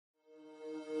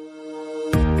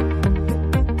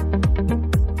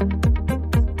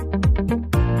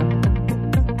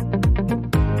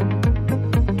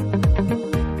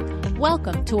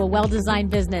to A Well-Designed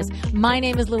Business. My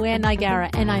name is LuAnn,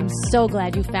 and I'm so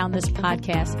glad you found this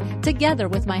podcast. Together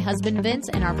with my husband Vince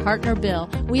and our partner Bill,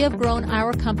 we have grown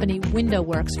our company Window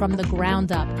Works from the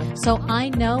ground up. So I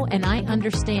know and I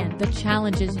understand the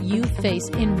challenges you face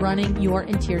in running your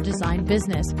interior design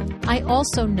business. I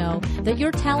also know that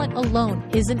your talent alone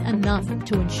isn't enough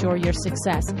to ensure your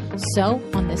success. So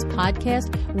on this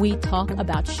podcast, we talk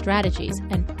about strategies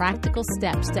and practical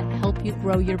steps to help you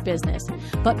grow your business.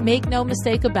 But make no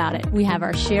mistake about it, we have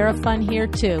our share of fun here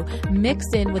too,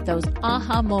 mixed in with those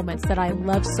aha moments that I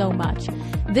love so much.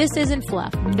 This isn't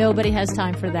fluff. Nobody has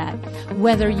time for that.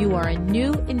 Whether you are a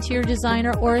new interior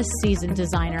designer or a seasoned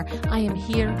designer, I am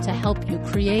here to help you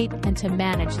create and to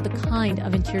manage the kind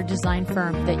of interior design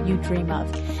firm that you dream of.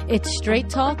 It's straight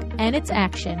talk and it's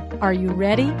action. Are you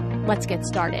ready? Let's get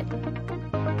started.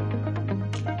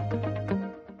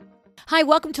 Hi,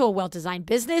 welcome to A Well-Designed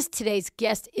Business. Today's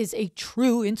guest is a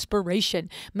true inspiration,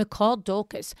 McCall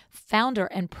Dulkys, founder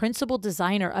and principal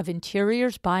designer of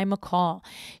Interiors by McCall.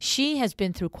 She has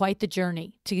been through quite the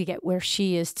journey to get where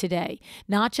she is today,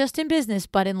 not just in business,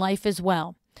 but in life as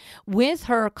well. With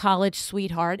her college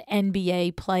sweetheart,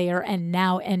 NBA player, and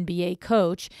now NBA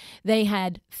coach, they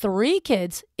had 3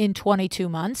 kids in 22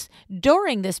 months.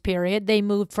 During this period, they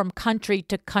moved from country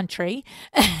to country.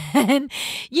 And,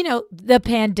 the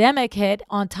pandemic hit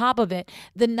on top of it.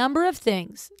 The number of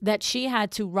things that she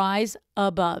had to rise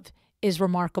above is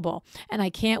remarkable. And I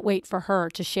can't wait for her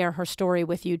to share her story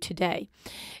with you today.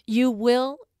 You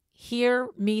will hear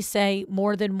me say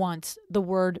more than once the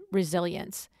word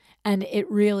resilience. And it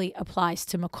really applies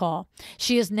to McCall.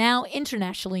 She is now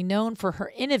internationally known for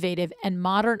her innovative and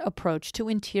modern approach to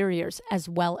interiors as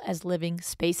well as living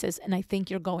spaces. And I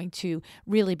think you're going to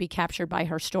really be captured by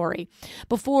her story.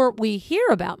 Before we hear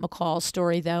about McCall's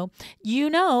story, though,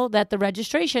 you know that the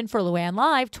registration for LuAnn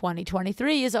Live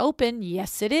 2023 is open.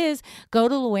 Yes, it is. Go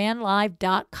to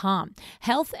LuAnnLive.com.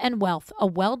 Health and wealth, a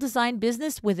well-designed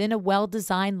business within a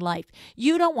well-designed life.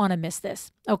 You don't want to miss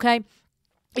this, okay?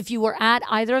 If you were at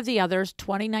either of the others,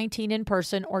 2019 in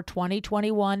person or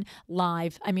 2021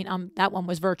 live, that one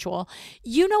was virtual,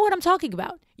 you know what I'm talking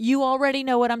about. You already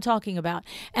know what I'm talking about.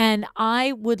 And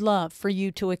I would love for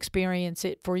you to experience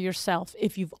it for yourself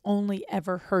if you've only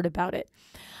ever heard about it.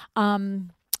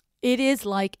 It is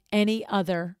like any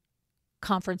other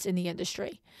conference in the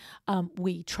industry.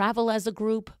 We travel as a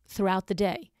group throughout the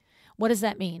day. What does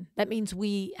that mean? That means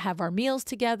we have our meals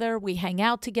together, we hang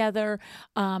out together.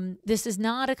 This is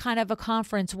not a kind of a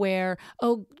conference where,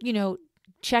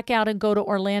 check out and go to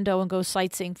Orlando and go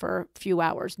sightseeing for a few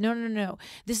hours. No.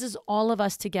 This is all of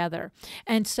us together.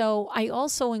 And so I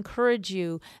also encourage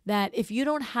you that if you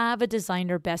don't have a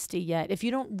designer bestie yet, if you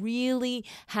don't really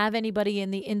have anybody in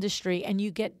the industry and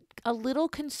you get a little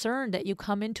concerned that you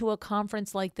come into a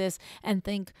conference like this and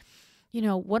think,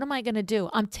 what am I going to do?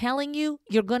 I'm telling you,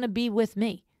 you're going to be with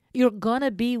me. You're going to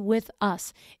be with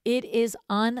us. It is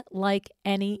unlike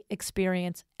any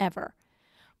experience ever.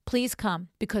 Please come,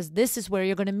 because this is where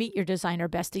you're going to meet your designer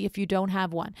bestie if you don't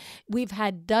have one. We've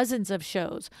had dozens of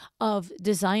shows of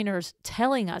designers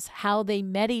telling us how they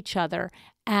met each other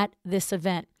at this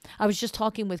event. I was just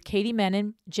talking with Katie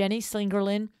Menon, Jenny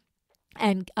Slingerland,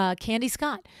 and Candy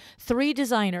Scott, 3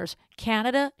 designers,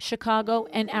 Canada, Chicago,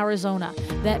 and Arizona,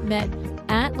 that met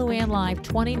at LuAnn Live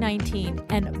 2019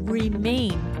 and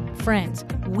remain friends.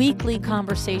 Weekly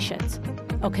conversations,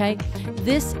 okay?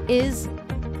 This is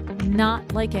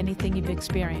not like anything you've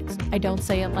experienced. I don't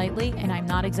say it lightly, and I'm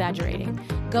not exaggerating.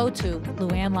 Go to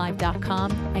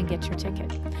LuAnnLive.com and get your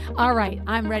ticket. All right,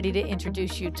 I'm ready to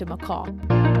introduce you to McCall.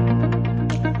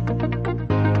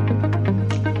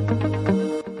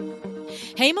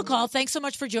 Hey, McCall, thanks so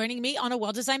much for joining me on A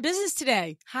Well-Designed Business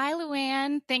today. Hi,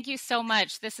 LuAnn. Thank you so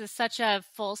much. This is such a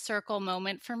full circle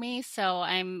moment for me, so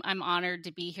I'm honored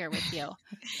to be here with you.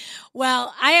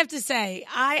 Well, I have to say,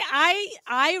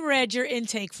 I read your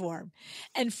intake form,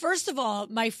 and first of all,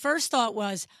 my first thought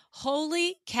was,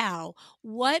 holy cow,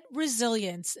 what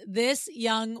resilience this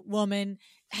young woman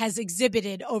has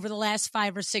exhibited over the last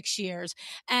 5 or 6 years.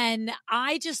 And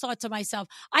I just thought to myself,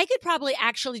 I could probably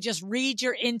actually just read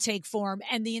your intake form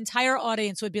and the entire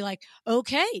audience would be like,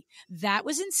 okay, that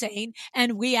was insane.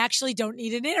 And we actually don't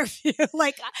need an interview.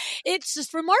 It's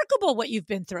just remarkable what you've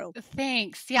been through.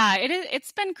 Thanks. Yeah,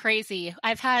 it's been crazy.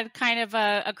 I've had kind of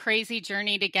a crazy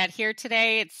journey to get here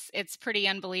today. It's pretty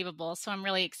unbelievable. So I'm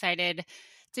really excited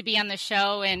to be on the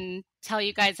show and tell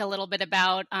you guys a little bit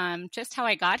about just how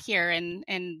I got here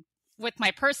and with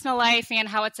my personal life and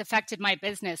how it's affected my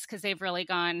business, because they've really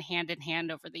gone hand in hand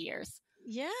over the years.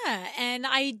 Yeah. And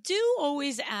I do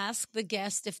always ask the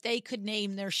guest if they could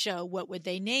name their show, what would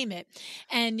they name it?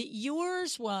 And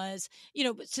yours was,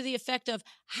 to the effect of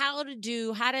how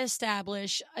to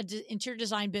establish interior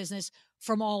design business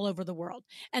from all over the world.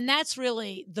 And that's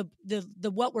really the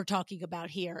what we're talking about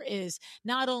here is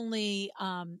not only,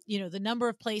 the number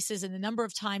of places and the number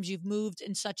of times you've moved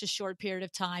in such a short period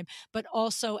of time, but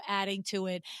also adding to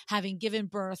it, having given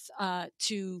birth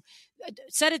to a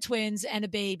set of twins and a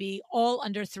baby all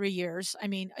under 3 years. I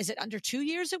mean, is it under 2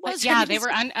 years it was? Yeah, they were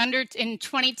under in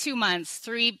 22 months,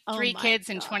 three kids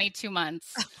God. in 22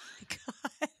 months. Oh my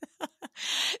God.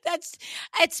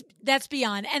 That's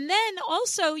beyond. And then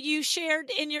also you shared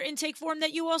in your intake form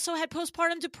that you also had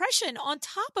postpartum depression on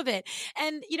top of it.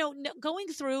 And, going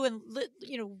through and,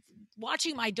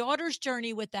 watching my daughter's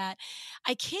journey with that,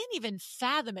 I can't even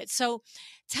fathom it. So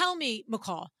tell me,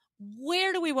 McCall,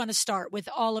 where do we want to start with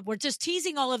we're just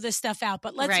teasing all of this stuff out,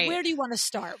 but where do you want to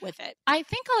start with it? I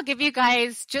think I'll give you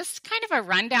guys just kind of a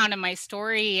rundown of my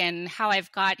story and how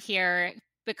I've got here,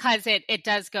 because it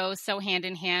does go so hand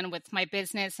in hand with my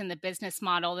business and the business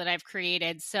model that I've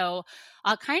created. So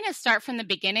I'll kind of start from the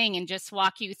beginning and just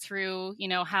walk you through,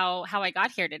 how I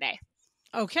got here today.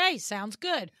 Okay. Sounds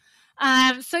good.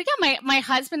 My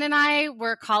husband and I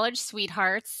were college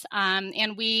sweethearts,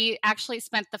 and we actually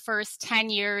spent the first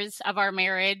 10 years of our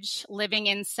marriage living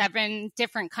in 7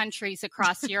 different countries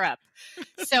across Europe.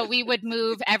 So we would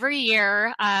move every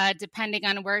year, depending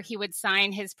on where he would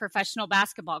sign his professional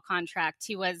basketball contract.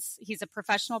 He's a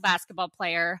professional basketball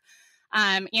player.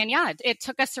 It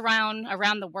took us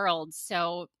around the world.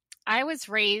 So I was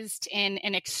raised in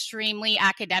an extremely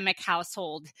academic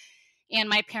household. And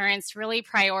my parents really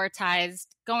prioritized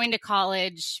going to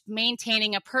college,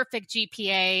 maintaining a perfect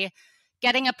GPA,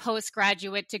 getting a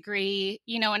postgraduate degree,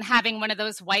 and having one of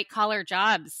those white collar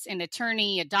jobs, an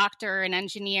attorney, a doctor, an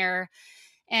engineer.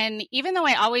 And even though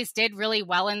I always did really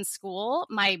well in school,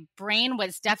 my brain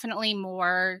was definitely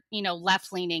more,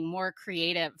 left leaning, more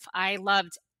creative. I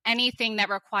loved anything that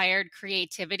required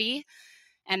creativity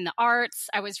and the arts.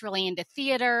 I was really into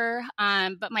theater,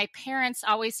 but my parents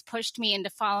always pushed me into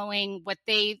following what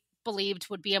they believed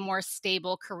would be a more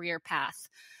stable career path.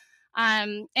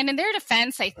 And in their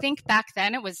defense, I think back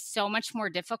then it was so much more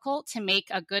difficult to make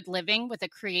a good living with a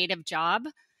creative job.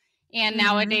 And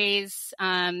nowadays,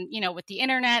 with the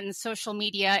internet and social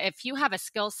media, if you have a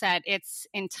skill set, it's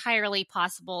entirely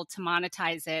possible to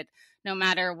monetize it, no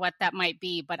matter what that might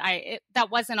be. But that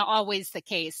wasn't always the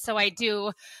case. So I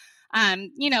do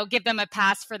give them a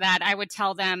pass for that. I would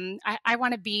tell them, I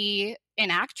want to be an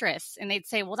actress. And they'd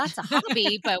say, well, that's a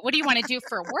hobby, but what do you want to do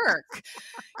for work?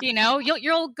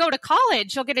 You'll go to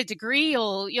college, you'll get a degree,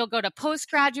 you'll go to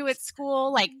postgraduate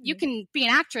school. Like, you can be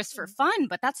an actress for fun,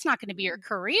 but that's not going to be your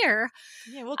career.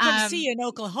 Yeah, we'll come see you in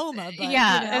Oklahoma. But,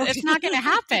 it's not going to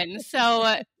happen. So,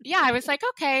 I was like,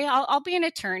 okay, I'll be an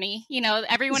attorney.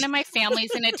 Everyone in my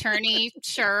family's an attorney.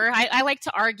 Sure. I like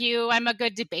to argue. I'm a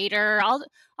good debater.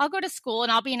 I'll go to school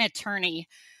and I'll be an attorney.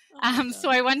 So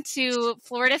I went to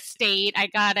Florida State. I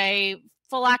got a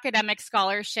full academic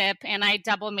scholarship, and I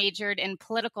double majored in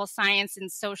political science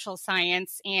and social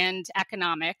science and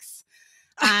economics.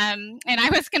 And I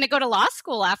was going to go to law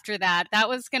school after that. That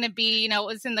was going to be, it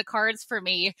was in the cards for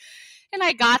me. And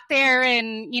I got there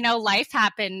and, life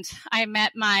happened. I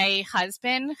met my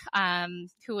husband,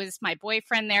 who was my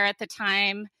boyfriend there at the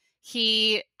time.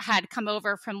 He had come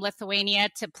over from Lithuania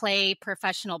to play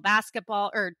professional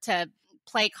basketball, or to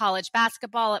play college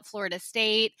basketball at Florida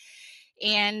State.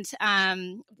 And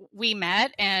we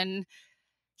met, and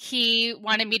he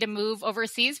wanted me to move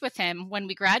overseas with him when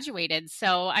we graduated.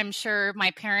 So I'm sure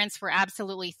my parents were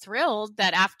absolutely thrilled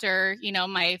that after,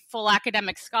 my full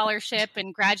academic scholarship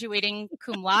and graduating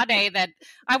cum laude, that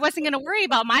I wasn't going to worry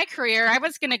about my career. I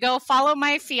was going to go follow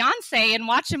my fiance and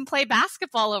watch him play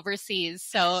basketball overseas.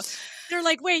 So they're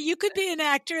like, wait, you could be an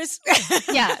actress.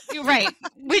 Yeah, right.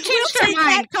 We changed our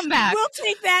mind. Come back. We'll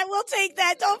take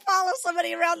that. Don't follow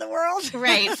somebody around the world.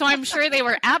 Right. So I'm sure they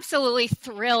were absolutely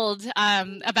thrilled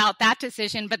about that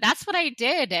decision, but that's what I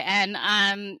did. And,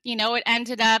 it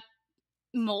ended up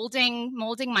molding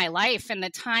my life. And the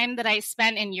time that I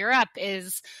spent in Europe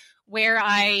is where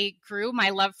I grew my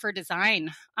love for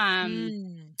design.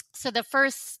 So the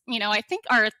first, I think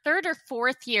our 3rd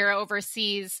or 4th year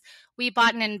overseas, we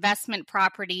bought an investment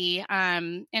property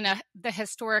in the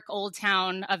historic old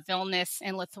town of Vilnius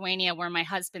in Lithuania, where my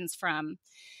husband's from.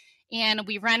 And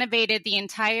we renovated the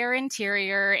entire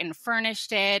interior and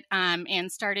furnished it,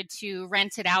 and started to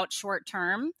rent it out short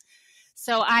term.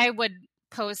 So I would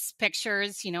post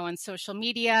pictures, on social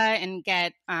media and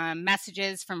get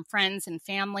messages from friends and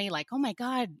family like, oh my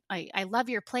God, I love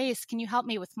your place. Can you help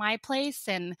me with my place?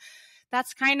 And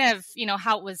that's kind of,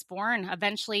 how it was born.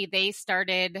 Eventually, they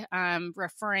started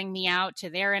referring me out to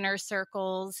their inner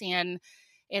circles, and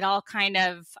it all kind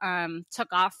of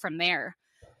took off from there.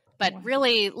 But Wow.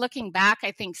 really, looking back,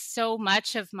 I think so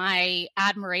much of my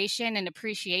admiration and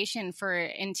appreciation for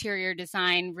interior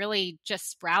design really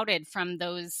just sprouted from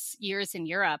those years in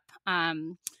Europe.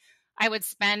 I would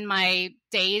spend my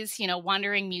days,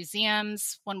 wandering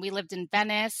museums. When we lived in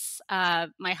Venice,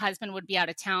 my husband would be out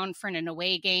of town for an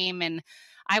away game, and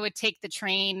I would take the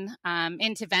train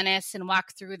into Venice and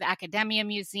walk through the Academia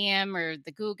Museum or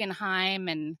the Guggenheim.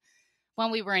 And when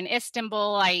we were in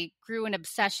Istanbul, I grew an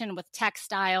obsession with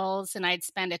textiles, and I'd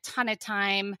spend a ton of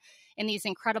time in these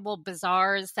incredible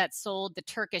bazaars that sold the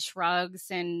Turkish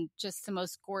rugs and just the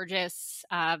most gorgeous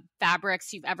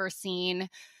fabrics you've ever seen.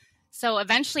 So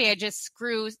eventually I just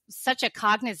grew such a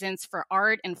cognizance for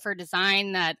art and for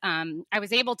design that I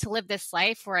was able to live this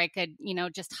life where I could,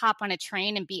 just hop on a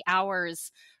train and be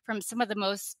hours from some of the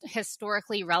most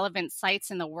historically relevant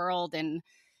sites in the world. And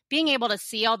being able to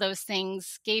see all those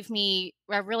things gave me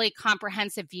a really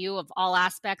comprehensive view of all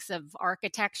aspects of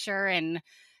architecture and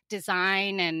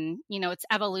design and, its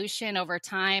evolution over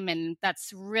time. And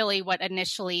that's really what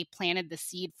initially planted the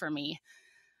seed for me.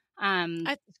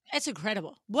 I, that's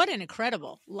incredible. What an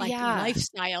incredible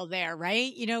lifestyle there,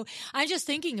 right? I'm just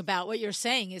thinking about what you're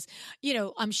saying is,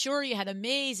 I'm sure you had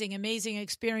amazing, amazing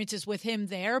experiences with him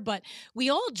there, but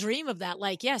we all dream of that.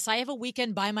 Like, yes, I have a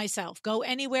weekend by myself, go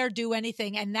anywhere, do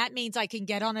anything. And that means I can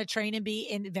get on a train and be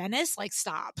in Venice, like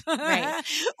stop, Right.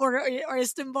 or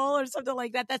Istanbul or something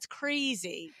like that. That's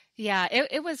crazy. Yeah,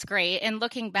 it was great. And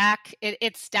looking back,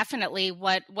 it's definitely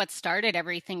what started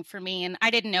everything for me. And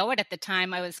I didn't know it at the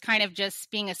time. I was kind of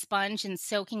just being a sponge and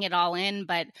soaking it all in.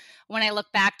 But when I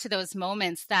look back to those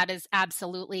moments, that is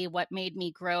absolutely what made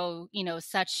me grow,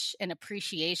 such an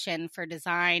appreciation for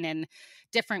design and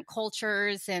different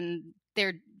cultures and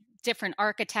their different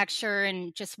architecture,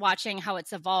 and just watching how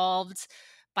it's evolved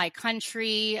by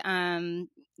country, by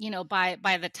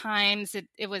the times.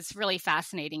 It was really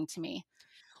fascinating to me.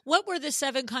 What were the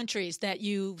 7 countries that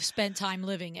you spent time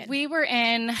living in? We were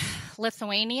in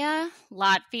Lithuania,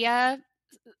 Latvia,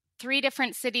 3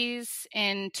 different cities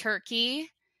in Turkey,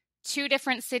 2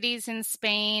 different cities in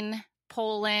Spain,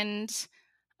 Poland.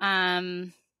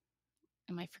 Am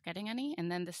I forgetting any?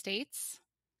 And then the States.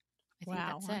 I think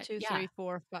Wow. that's 1, it. 2, Yeah. 3,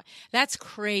 4, 5. That's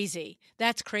crazy.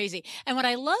 That's crazy. And what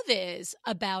I love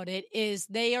about it is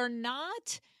they are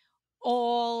not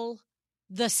all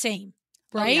the same.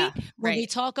 Oh, Right? yeah. When we Right.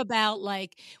 talk about,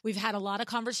 like, we've had a lot of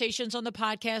conversations on the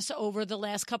podcast over the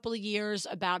last couple of years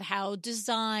about how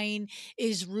design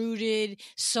is rooted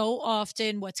so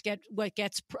often. What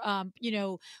gets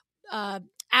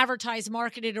advertised,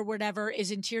 marketed, or whatever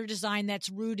is interior design that's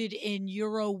rooted in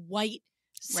Euro white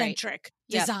centric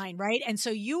Yep. design, right? And so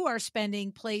you are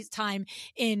spending time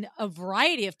in a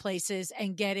variety of places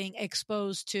and getting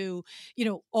exposed to,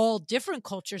 all different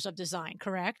cultures of design,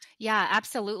 correct? Yeah,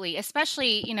 absolutely.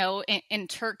 Especially, in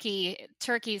Turkey.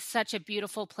 Turkey is such a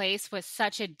beautiful place with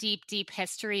such a deep, deep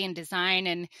history and design.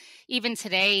 And even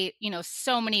today,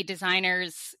 so many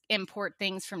designers import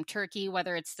things from Turkey,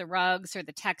 whether it's the rugs or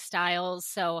the textiles.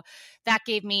 So that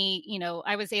gave me,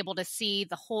 I was able to see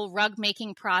the whole rug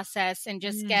making process and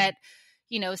just get,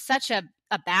 such a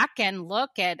back end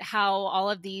look at how all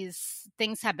of these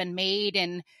things have been made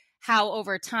and how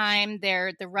over time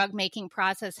the rug making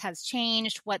process has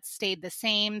changed, what stayed the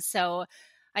same. So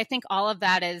I think all of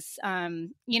that is,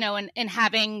 and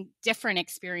having different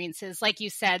experiences. Like you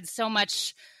said, so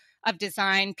much of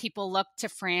design, people look to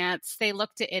France, they look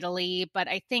to Italy, but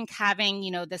I think having,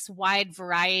 this wide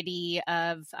variety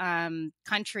of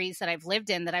countries that I've lived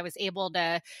in, that I was able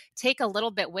to take a little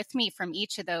bit with me from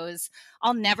each of those.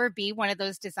 I'll never be one of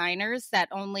those designers that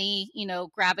only,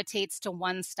 gravitates to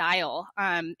one style.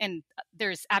 And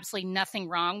there's absolutely nothing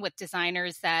wrong with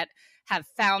designers that have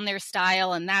found their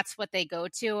style and that's what they go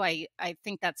to. I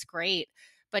think that's great.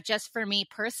 But just for me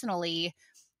personally,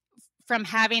 from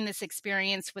having this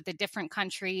experience with the different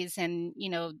countries and,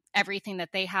 everything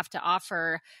that they have to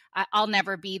offer, I'll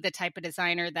never be the type of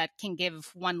designer that can give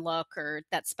one look or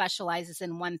that specializes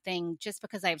in one thing, just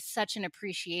because I have such an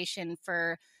appreciation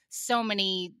for so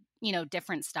many,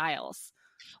 different styles.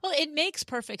 Well, it makes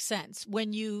perfect sense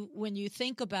when you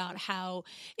think about how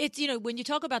it's, when you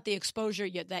talk about the exposure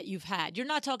that you've had, you're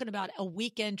not talking about a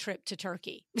weekend trip to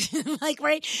Turkey. Like,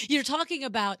 right? You're talking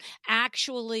about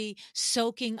actually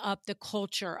soaking up the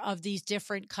culture of these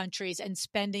different countries and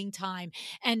spending time.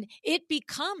 And it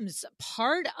becomes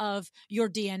part of your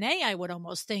DNA, I would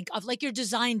almost think of, like your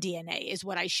design DNA is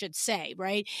what I should say,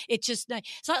 right? It's not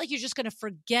like you're just going to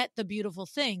forget the beautiful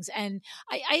things. And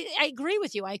I agree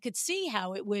with you. I could see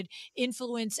how it would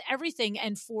influence everything.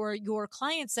 And for your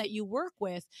clients that you work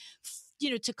with,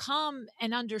 to come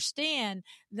and understand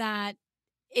that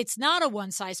it's not a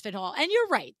one size fit all. And you're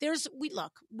right.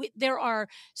 There are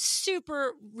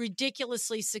super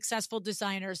ridiculously successful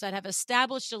designers that have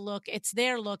established a look. It's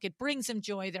their look. It brings them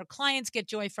joy. Their clients get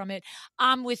joy from it.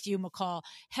 I'm with you, McCall.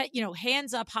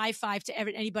 Hands up, high five to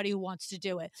anybody who wants to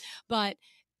do it. But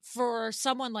for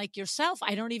someone like yourself,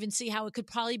 I don't even see how it could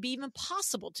probably be even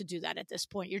possible to do that at this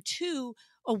point. You're too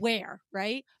aware,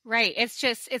 right? Right.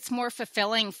 It's more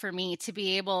fulfilling for me to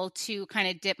be able to kind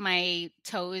of dip my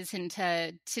toes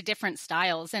into different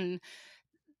styles. And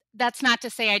that's not to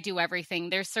say I do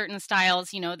everything. There's certain styles,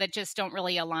 that just don't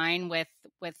really align with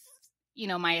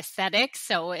my aesthetic.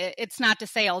 So it's not to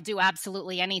say I'll do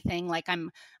absolutely anything. Like I'm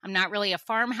not really a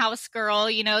farmhouse girl.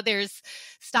 There's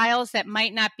styles that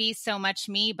might not be so much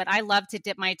me, but I love to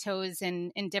dip my toes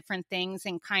in different things.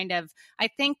 And I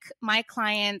think my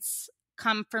clients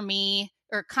come to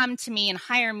me and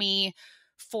hire me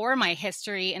for my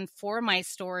history and for my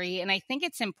story. And I think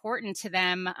it's important to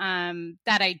them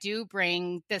that I do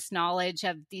bring this knowledge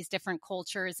of these different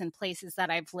cultures and places that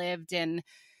I've lived in.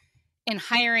 In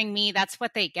hiring me, that's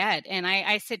what they get. And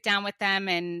I sit down with them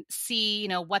and see,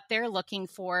 what they're looking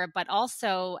for, but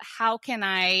also how can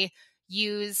I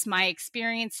use my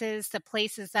experiences, the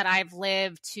places that I've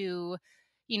lived to,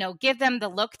 give them the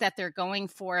look that they're going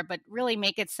for, but really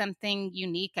make it something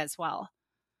unique as well.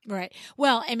 Right.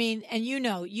 Well, I mean, and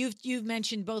you've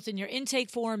mentioned both in your intake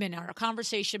form and our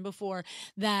conversation before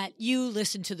that you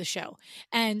listen to the show.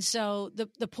 And so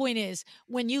the point is,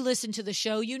 when you listen to the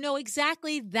show, you know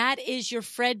exactly that is your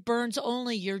Fred Burns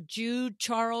only, your Jude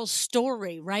Charles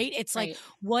story, right? It's Right. like,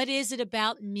 what is it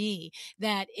about me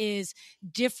that is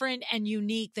different and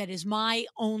unique, that is my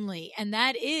only? And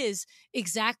that is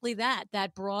exactly that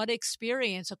broad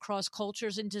experience across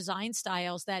cultures and design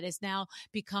styles that has now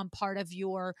become part of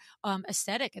your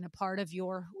aesthetic and a part of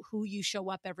who you show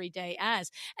up every day as.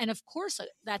 And of course,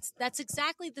 that's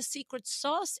exactly the secret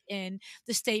sauce in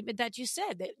the statement that you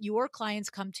said, that your clients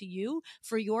come to you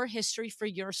for your history, for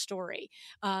your story.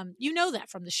 You know that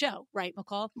from the show, right,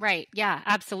 McCall? Right. Yeah,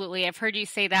 absolutely. I've heard you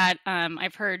say that.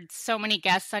 I've heard so many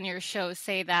guests on your show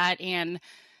say that. And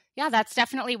yeah, that's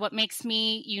definitely what makes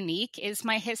me unique, is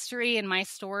my history and my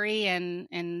story.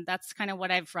 And that's kind of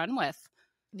what I've run with.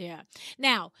 Yeah.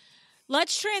 Now,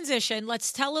 let's transition.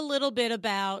 Let's tell a little bit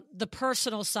about the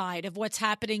personal side of what's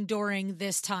happening during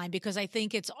this time, because I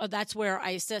think that's where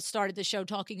I started the show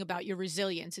talking about your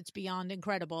resilience. It's beyond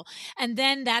incredible. And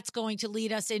then that's going to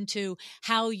lead us into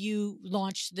how you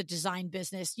launched the design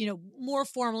business, more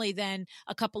formally than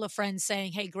a couple of friends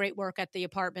saying, hey, great work at the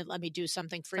apartment. Let me do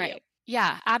something for you.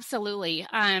 Yeah, absolutely.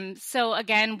 So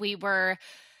again,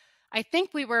 I think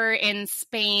we were in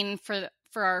Spain for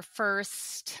our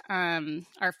first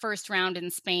round in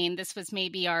Spain. This was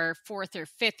maybe our 4th or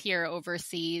 5th year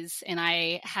overseas. And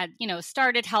I had,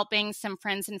 started helping some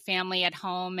friends and family at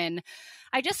home. And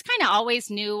I just kind of always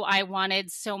knew I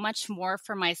wanted so much more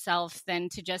for myself than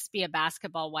to just be a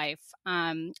basketball wife.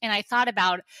 And I thought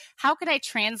about, how could I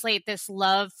translate this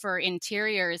love for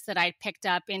interiors that I picked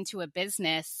up into a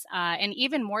business, and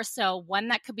even more so, one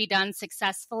that could be done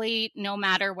successfully no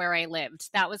matter where I lived.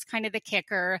 That was kind of the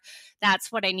kicker.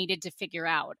 That's what I needed to figure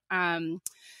out.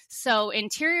 So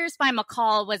Interiors by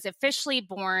McCall was officially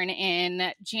born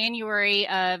in January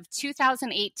of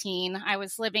 2018. I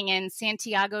was living in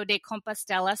Santiago de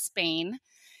Compostela, Spain,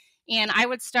 and I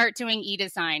would start doing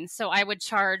e-design. So I would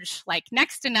charge like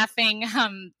next to nothing,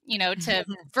 to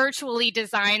virtually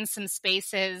design some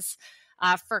spaces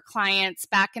for clients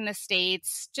back in the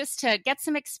States, just to get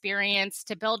some experience,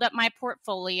 to build up my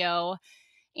portfolio.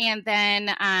 And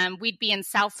then we'd be in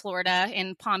South Florida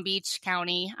in Palm Beach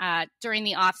County during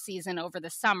the off season over the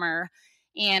summer.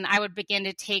 And I would begin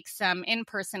to take some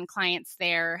in-person clients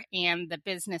there, and the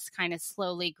business kind of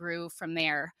slowly grew from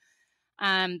there.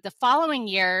 The following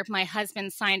year, my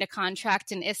husband signed a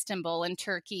contract in Istanbul in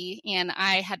Turkey, and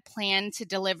I had planned to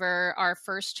deliver our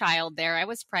first child there. I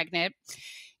was pregnant.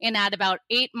 And at about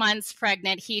 8 months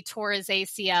pregnant, he tore his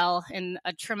ACL in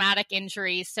a traumatic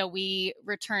injury. So we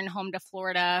returned home to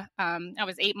Florida. I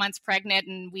was 8 months pregnant,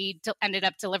 and we ended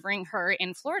up delivering her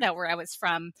in Florida, where I was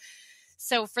from.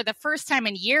 So for the first time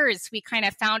in years, we kind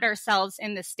of found ourselves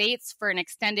in the States for an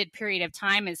extended period of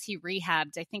time as he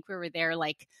rehabbed. I think we were there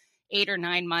like 8 or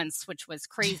 9 months, which was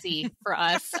crazy for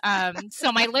us.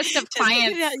 So my list of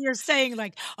clients, you're saying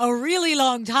like a really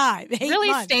long time, really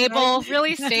months, stable, right?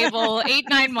 really stable, 8,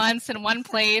 9 months in one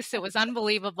place. It was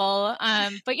unbelievable.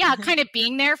 But yeah, kind of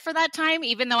being there for that time,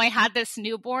 even though I had this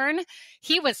newborn,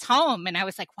 he was home and I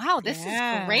was like, wow, this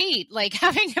is great. Like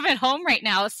having him at home right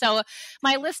now. So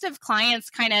my list of clients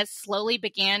kind of slowly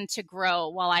began to grow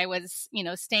while I was,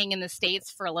 staying in the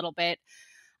States for a little bit.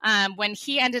 When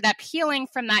he ended up healing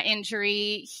from that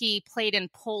injury, he played in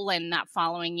Poland that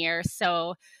following year.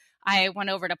 So I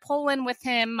went over to Poland with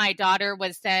him. My daughter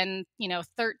was then,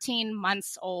 13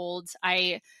 months old.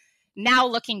 I, now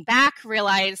looking back,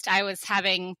 realized I was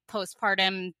having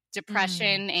postpartum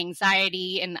depression,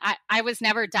 anxiety, and I was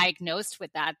never diagnosed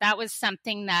with that. That was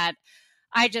something that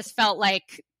I just felt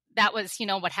like that was,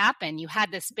 what happened. You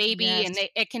had this baby, and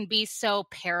it can be so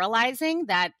paralyzing,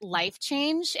 that life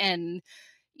change and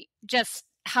just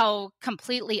how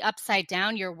completely upside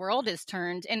down your world is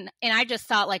turned. And I just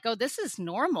thought like, oh, this is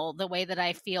normal the way that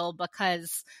I feel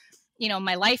because,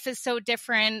 my life is so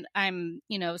different. I'm,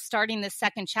 starting this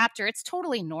second chapter. It's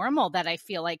totally normal that I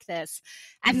feel like this.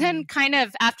 And then kind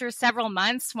of after several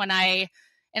months and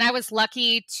I was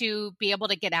lucky to be able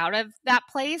to get out of that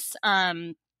place,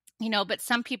 but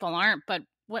some people aren't. But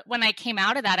when I came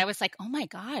out of that, I was like, oh my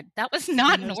God, that was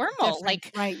not normal.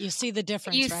 Like, right. You see the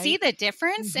difference, see the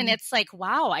difference. And it's like,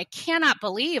 wow, I cannot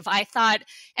believe I thought,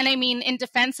 and I mean, in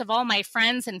defense of all my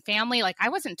friends and family, like I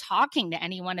wasn't talking to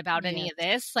anyone about any of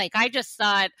this. Like, I just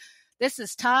thought this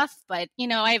is tough, but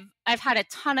I've had a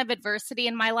ton of adversity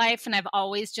in my life and I've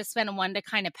always just been one to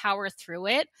kind of power through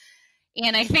it.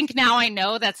 And I think now I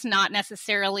know that's not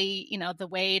necessarily, the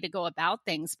way to go about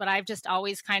things, but I've just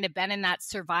always kind of been in that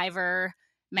survivor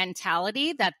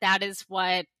mentality that is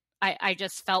what I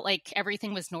just felt like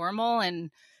everything was normal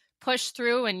and push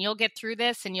through and you'll get through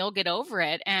this and you'll get over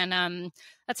it. And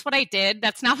that's what I did.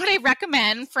 That's not what I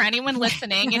recommend for anyone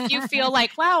listening. If you feel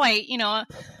like, wow,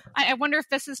 I wonder if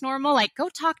this is normal, like go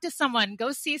talk to someone,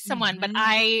 go see someone. But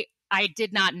I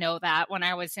did not know that when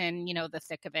I was in, the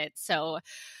thick of it. So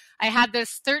I had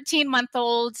this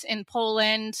 13-month-old in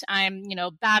Poland. I'm,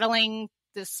 battling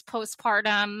this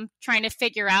postpartum, trying to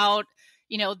figure out,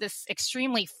 this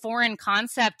extremely foreign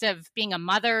concept of being a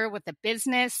mother with a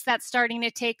business that's starting to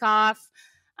take off,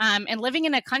 and living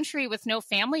in a country with no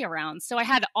family around. So I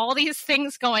had all these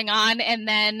things going on, and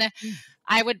then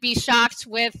I would be shocked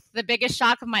with the biggest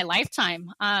shock of my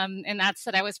lifetime, and that's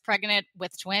that I was pregnant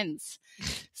with twins.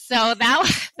 So that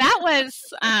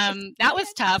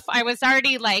was tough. I was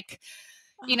already like,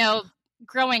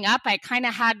 growing up, I kind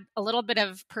of had a little bit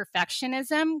of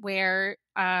perfectionism where,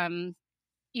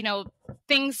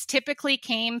 things typically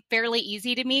came fairly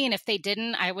easy to me. And if they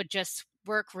didn't, I would just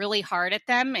work really hard at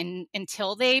them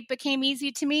until they became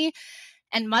easy to me.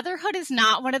 And motherhood is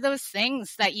not one of those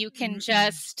things that you can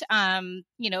just,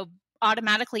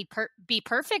 automatically be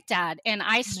perfect at. And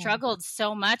I struggled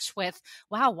so much with,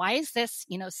 wow, why is this,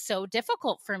 so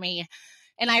difficult for me?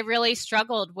 And I really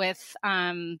struggled with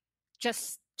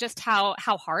just how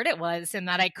hard it was, and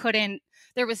that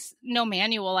there was no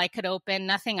manual I could open,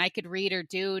 nothing I could read or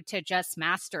do to just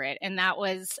master it. And that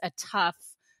was a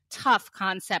tough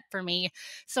concept for me.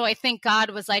 So I think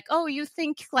God was like, oh, you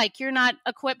think like you're not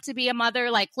equipped to be a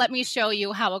mother? Like, let me show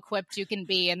you how equipped you can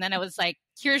be. And then it was like,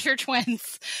 here's your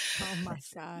twins. Oh my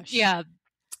gosh. Yeah.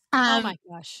 Oh my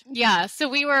gosh. Yeah.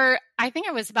 So I think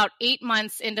I was about 8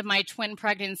 months into my twin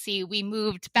pregnancy. We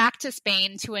moved back to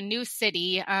Spain to a new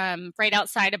city, right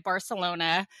outside of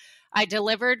Barcelona. I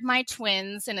delivered my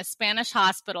twins in a Spanish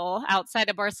hospital outside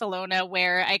of Barcelona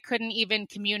where I couldn't even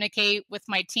communicate with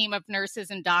my team of nurses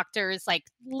and doctors. Like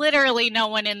literally no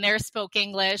one in there spoke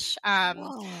English.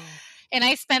 And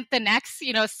I spent the next,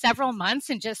 several months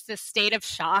in just this state of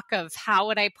shock of how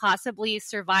would I possibly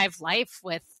survive life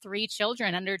with 3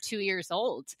 children under 2 years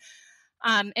old.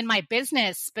 And my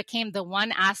business became the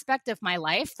one aspect of my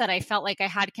life that I felt like I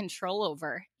had control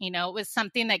over. It was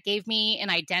something that gave me an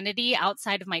identity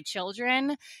outside of my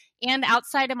children and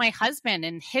outside of my husband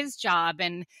and his job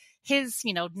and his,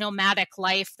 nomadic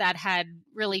life that had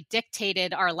really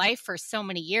dictated our life for so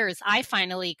many years. I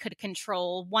finally could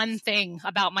control one thing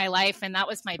about my life, and that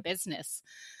was my business.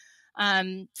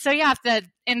 So yeah, the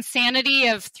insanity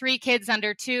of 3 kids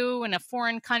under 2 in a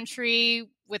foreign country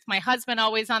with my husband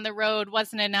always on the road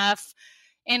wasn't enough.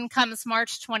 in comes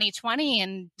March 2020,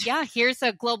 and yeah, here's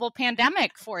a global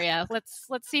pandemic for you. Let's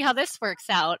see how this works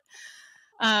out.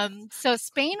 So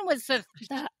Spain was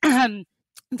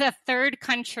the third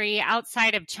country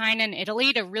outside of China and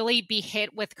Italy to really be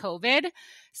hit with COVID.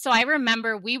 So I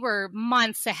remember we were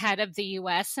months ahead of the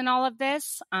US in all of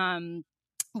this.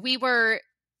 We were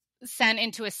sent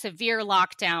into a severe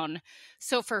lockdown.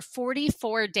 So for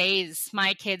 44 days,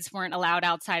 my kids weren't allowed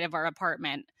outside of our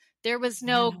apartment. There was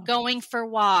no going for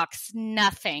walks,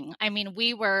 nothing. I mean,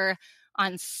 we were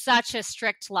on such a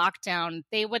strict lockdown.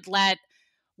 They would let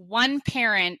one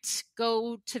parent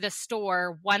go to the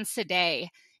store once a day.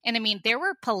 And I mean, there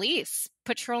were police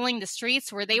patrolling the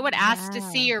streets where they would ask to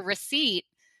see your receipt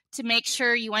to make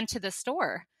sure you went to the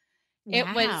store. It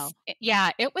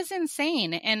was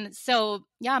insane. And so,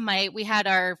 we had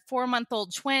our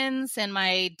 4-month-old twins, and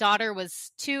my daughter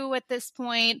was 2 at this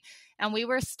point, and we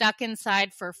were stuck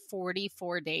inside for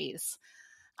 44 days.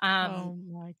 Oh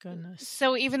my goodness.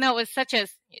 So even though it was such a,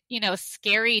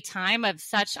 scary time of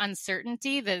such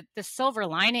uncertainty, the silver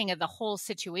lining of the whole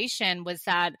situation was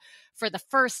that for the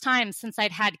first time since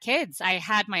I'd had kids, I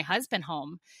had my husband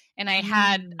home, and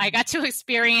I got to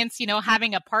experience,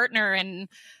 having a partner and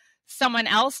someone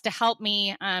else to help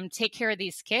me take care of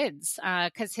these kids,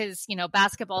 because his,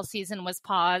 basketball season was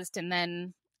paused and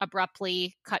then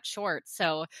abruptly cut short.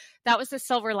 So that was the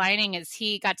silver lining, is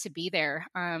he got to be there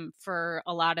for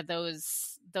a lot of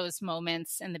those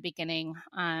moments in the beginning.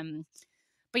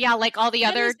 But yeah, like all the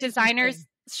other designers,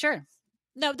 sure.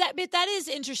 No, that is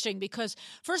interesting, because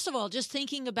first of all, just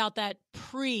thinking about that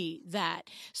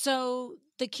so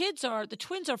the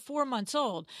twins are 4 months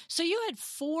old. So you had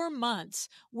 4 months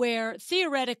where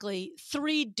theoretically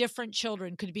 3 different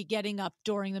children could be getting up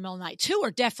during the middle of the night. 2 are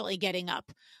definitely getting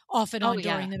up off and on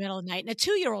during the middle of the night. And a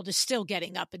 2-year-old is still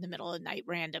getting up in the middle of the night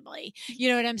randomly. You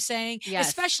know what I'm saying? Yes.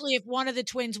 Especially if one of the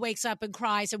twins wakes up and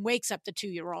cries and wakes up the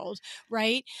 2-year-old,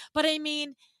 right? But I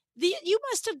mean, you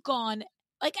must have gone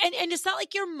and it's not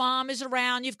like your mom is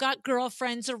around. You've got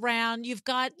girlfriends around. You've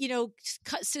got,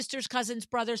 sisters, cousins,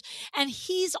 brothers, and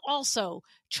he's also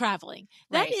traveling.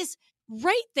 Right. That is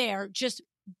right there, just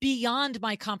beyond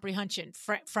my comprehension,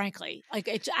 frankly. Like,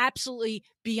 it's absolutely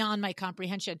beyond my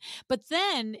comprehension. But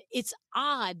then it's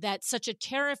odd that such a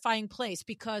terrifying place,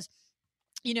 because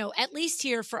at least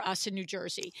here for us in New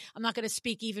Jersey, I'm not going to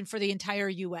speak even for the entire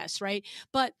US, right?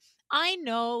 But I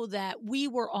know that we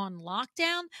were on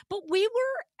lockdown, but we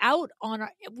were out on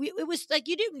it was like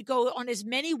you didn't go on as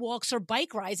many walks or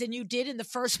bike rides than you did in the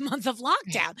first month of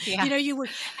lockdown. Yeah. You were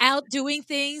out doing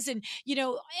things, and,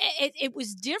 it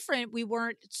was different. We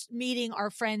weren't meeting our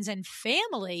friends and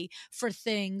family for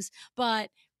things, but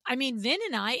I mean, Vin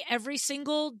and I, every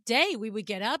single day, we would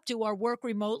get up, do our work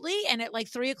remotely, and at like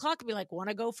 3:00, we'd be like, want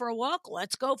to go for a walk?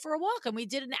 Let's go for a walk. And we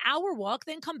did an hour walk,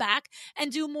 then come back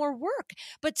and do more work.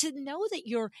 But to know that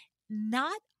you're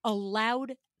not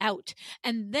allowed out.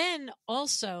 And then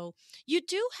also, you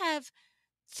do have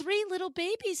 3 little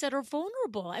babies that are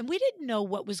vulnerable, and we didn't know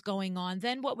what was going on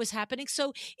then, what was happening.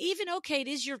 So even, it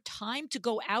is your time to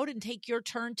go out and take your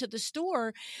turn to the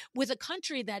store with a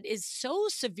country that is so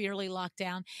severely locked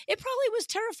down. It probably was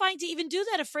terrifying to even do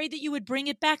that, afraid that you would bring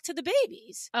it back to the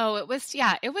babies. Oh, it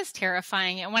was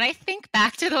terrifying. And when I think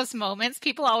back to those moments,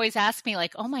 people always ask me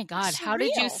like, oh my God, how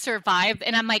did you survive?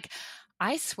 And I'm like,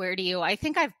 I swear to you, I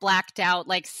think I've blacked out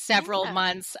like several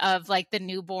months of like the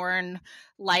newborn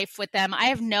life with them.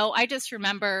 I just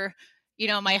remember,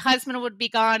 my husband would be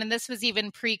gone, and this was even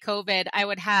pre-COVID. I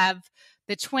would have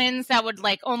the twins that would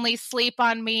like only sleep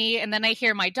on me. And then I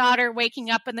hear my daughter waking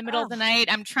up in the middle of the night.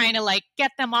 I'm trying to like get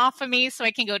them off of me so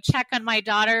I can go check on my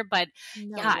daughter. But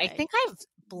I think I've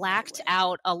blacked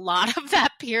out a lot of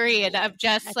that period of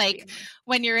just like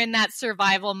when you're in that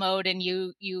survival mode, and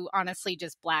you honestly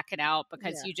just black it out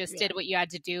because you just did what you had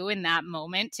to do in that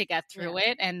moment to get through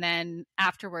it. And then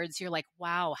afterwards you're like,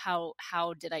 wow,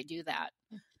 how did I do that?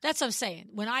 That's what I'm saying.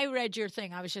 When I read your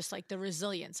thing, I was just like, the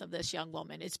resilience of this young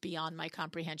woman, it's beyond my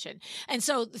comprehension. And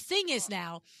so the thing is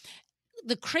now,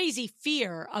 the crazy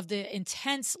fear of the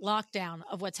intense lockdown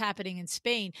of what's happening in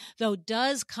Spain, though,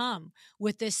 does come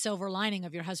with this silver lining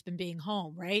of your husband being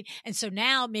home, right? And so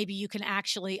now maybe you can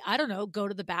actually, I don't know, go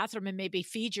to the bathroom and maybe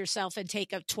feed yourself and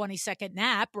take a 20-second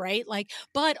nap, right? Like,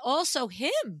 but also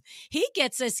he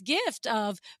gets this gift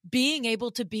of being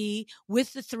able to be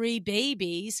with the 3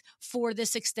 babies for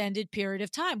this extended period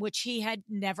of time, which he had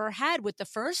never had with the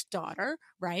first daughter,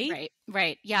 right?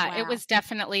 Right. Yeah, Wow. It was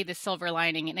definitely the silver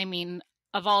lining. And I mean,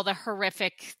 of all the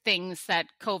horrific things that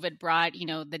COVID brought,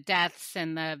 the deaths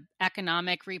and the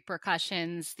economic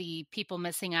repercussions, the people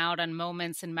missing out on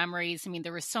moments and memories. I mean,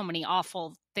 there were so many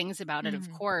awful things about it, of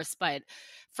Mm, course. But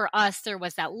for us, there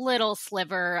was that little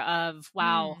sliver of,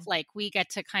 wow, mm. like we get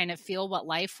to kind of feel what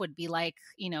life would be like,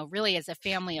 really as a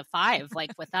family of five,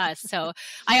 like with us. So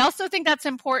I also think that's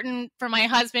important for my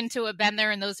husband to have been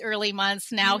there in those early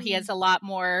months. Now he has Mm. a lot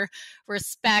more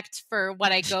respect for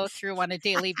what I go through on a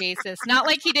daily basis. Not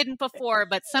like he didn't before,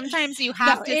 but sometimes you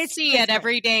have No, to it's see it different.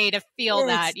 every day to feel It's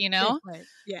that. different.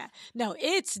 Yeah. No,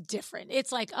 it's different.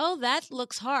 It's like, oh, that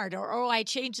looks hard. Or, oh, I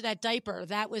changed that diaper.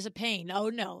 That was a pain. Oh,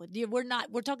 no,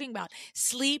 we're talking about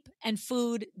sleep and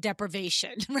food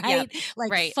deprivation, Yep. right?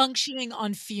 Like Right. functioning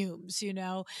on fumes.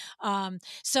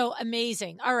 So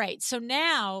amazing. All right. So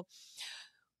now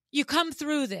you come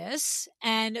through this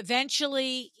and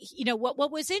eventually,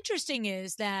 what was interesting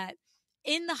is that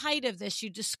in the height of this, you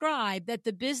described that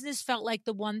the business felt like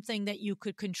the one thing that you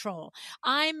could control.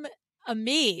 I'm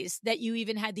amazed that you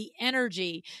even had the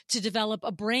energy to develop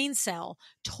a brain cell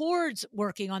towards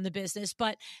working on the business,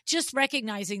 but just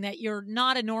recognizing that you're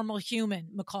not a normal human,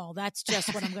 McCall. That's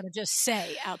just what I'm going to just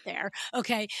say out there.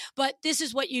 Okay. But this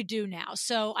is what you do now.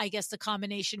 So I guess the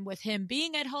combination with him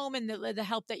being at home and the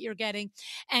help that you're getting,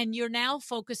 and you're now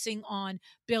focusing on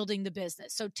building the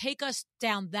business. So take us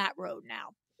down that road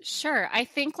now. Sure. I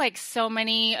think, like so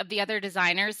many of the other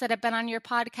designers that have been on your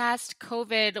podcast,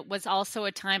 COVID was also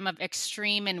a time of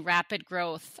extreme and rapid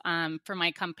growth for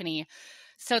my company.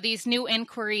 So these new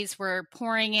inquiries were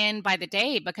pouring in by the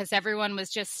day because everyone was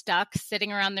just stuck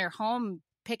sitting around their home,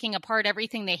 picking apart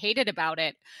everything they hated about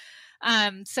it.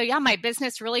 So yeah, my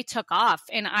business really took off,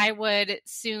 and I would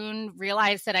soon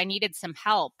realize that I needed some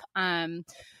help. And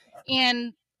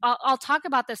I'll talk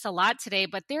about this a lot today,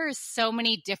 but there are so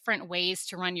many different ways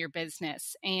to run your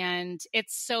business. And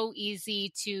it's so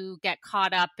easy to get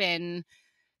caught up in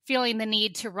feeling the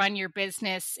need to run your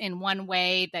business in one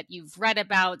way that you've read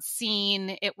about,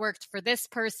 seen, it worked for this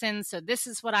person, so this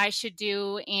is what I should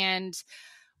do. And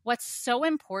what's so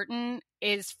important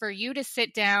is for you to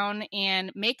sit down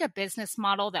and make a business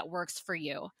model that works for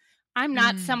you. I'm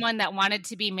not Mm. someone that wanted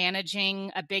to be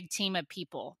managing a big team of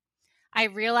people. I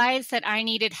realized that I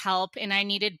needed help and I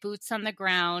needed boots on the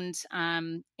ground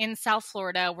in South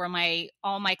Florida, where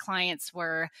all my clients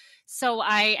were. So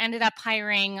I ended up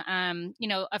hiring,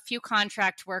 a few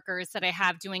contract workers that I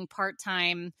have doing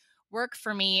part-time work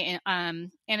for me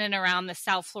in and around the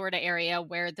South Florida area,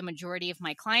 where the majority of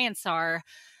my clients are.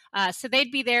 So they'd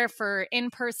be there for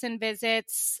in-person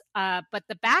visits, but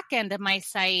the back end of my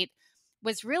site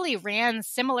was really ran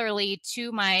similarly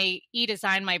to my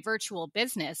eDesign, my virtual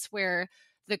business, where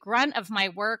the grunt of my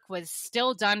work was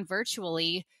still done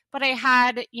virtually, but I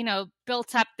had,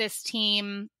 built up this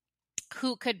team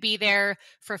who could be there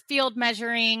for field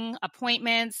measuring,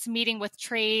 appointments, meeting with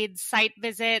trades, site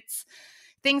visits,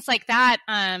 things like that.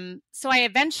 So I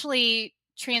eventually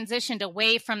transitioned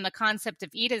away from the concept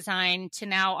of eDesign to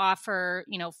now offer,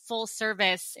 full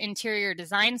service interior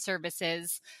design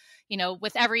services,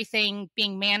 with everything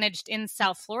being managed in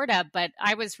South Florida. But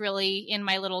I was really in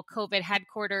my little COVID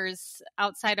headquarters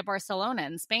outside of Barcelona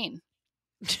in Spain.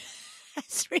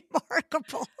 That's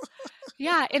remarkable.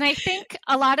 Yeah. And I think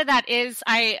a lot of that is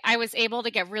I was able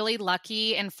to get really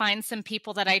lucky and find some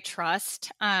people that I trust,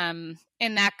 and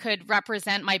that could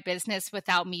represent my business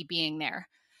without me being there.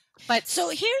 But So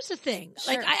here's the thing.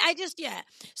 sure. Like I just, yeah.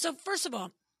 So first of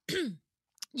all,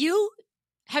 you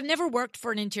have never worked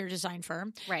for an interior design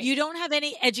firm. Right. You don't have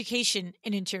any education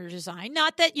in interior design.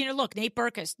 Not that, look, Nate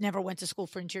Berkus never went to school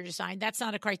for interior design. That's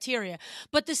not a criteria.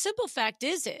 But the simple fact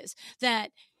is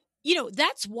that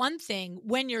that's one thing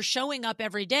when you're showing up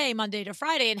every day, Monday to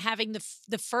Friday, and having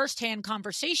the firsthand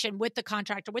conversation with the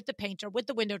contractor, with the painter, with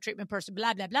the window treatment person,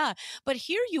 blah, blah, blah. But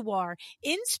here you are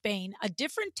in Spain, a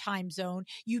different time zone.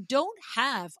 You don't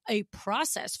have a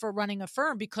process for running a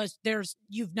firm because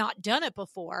you've not done it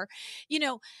before.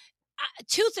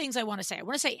 Two things I want to say. I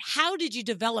want to say, how did you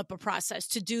develop a process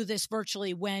to do this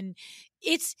virtually when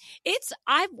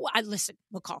listen,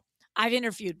 McCall, I've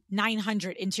interviewed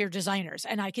 900 interior designers,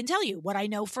 and I can tell you what I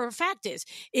know for a fact is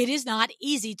it is not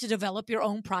easy to develop your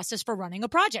own process for running a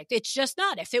project. It's just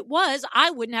not. If it was,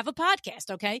 I wouldn't have a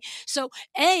podcast. Okay. So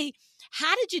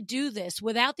how did you do this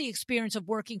without the experience of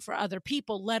working for other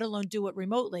people, let alone do it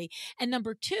remotely? And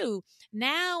number two,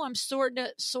 now I'm sort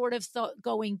of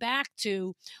going back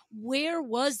to where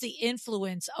was the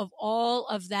influence of all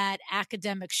of that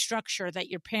academic structure that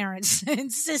your parents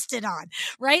insisted on,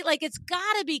 right? Like it's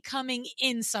got to be coming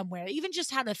in somewhere, even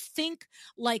just how to think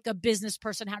like a business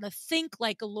person, how to think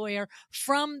like a lawyer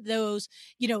from those,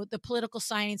 the political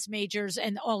science majors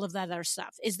and all of that other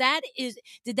stuff.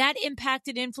 Did that impact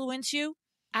and influence you?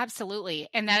 Absolutely.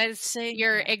 And that is,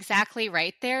 you're exactly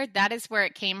right there. That is where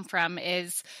it came from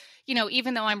is,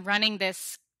 even though I'm running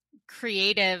this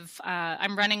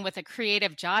I'm running with a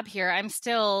creative job here, I'm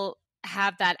still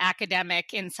have that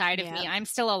academic inside of me. I'm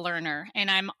still a learner and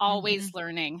I'm always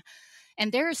learning.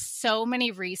 And there's so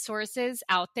many resources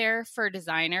out there for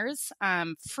designers,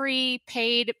 free,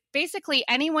 paid, basically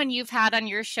anyone you've had on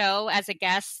your show as a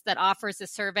guest that offers a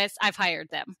service, I've hired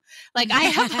them. Like I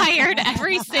have hired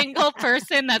every single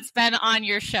person that's been on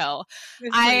your show.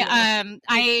 I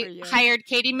hired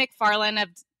Katie McFarland of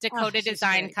Dakota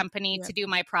Design Company to do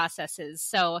my processes.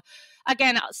 So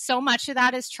again, so much of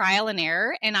that is trial and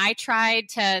error. And I tried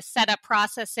to set up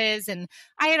processes, and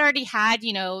I had already had,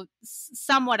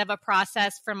 somewhat of a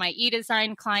process for my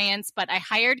e-design clients, but I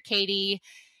hired Katie,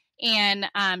 and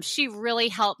she really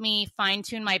helped me fine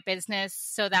tune my business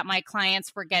so that my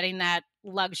clients were getting that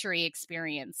luxury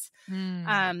experience.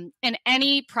 And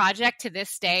any project to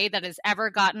this day that has ever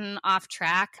gotten off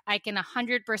track, I can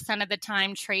 100% of the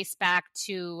time trace back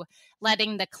to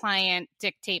letting the client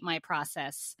dictate my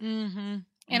process.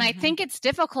 And I think it's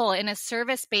difficult in a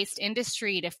service-based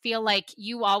industry to feel like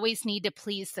you always need to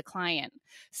please the client.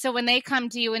 So when they come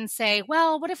to you and say,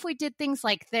 well, what if we did things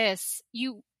like this?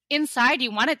 Inside,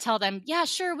 you want to tell them, yeah,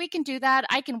 sure, we can do that.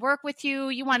 I can work with you.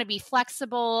 You want to be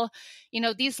flexible.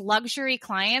 These luxury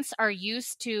clients are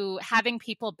used to having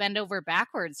people bend over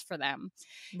backwards for them.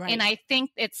 Right. And I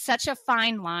think it's such a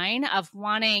fine line of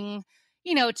wanting,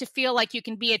 to feel like you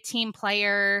can be a team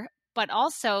player, but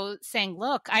also saying,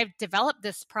 look, I've developed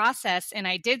this process and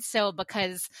I did so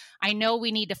because I know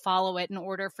we need to follow it in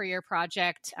order for your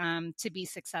project to be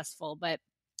successful. But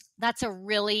that's a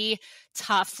really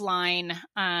tough line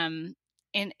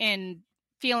in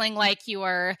feeling like you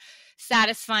are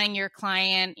satisfying your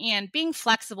client and being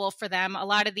flexible for them. A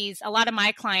lot of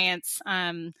my clients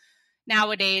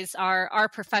nowadays are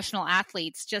professional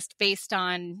athletes, just based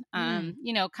on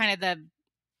kind of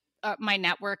my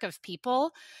network of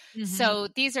people. So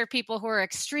these are people who are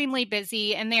extremely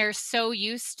busy, and they're so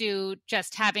used to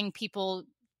just having people,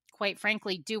 quite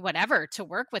frankly, do whatever to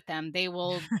work with them. They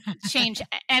will change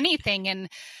anything. And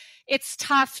it's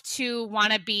tough to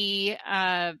want to be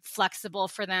flexible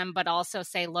for them, but also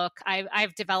say, look,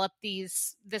 I've developed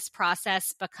this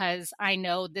process because I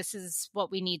know this is what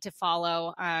we need to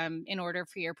follow in order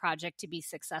for your project to be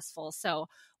successful. So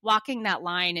walking that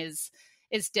line is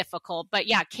difficult. But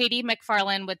yeah, Katie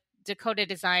McFarland with Dakota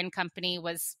Design Company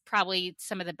was probably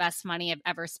some of the best money I've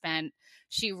ever spent.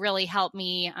 She really helped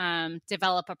me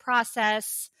develop a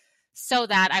process so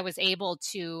that I was able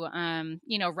to,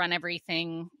 run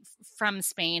everything from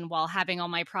Spain while having all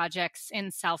my projects in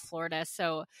South Florida.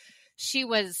 So she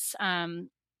was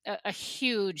a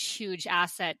huge, huge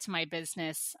asset to my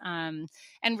business and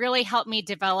really helped me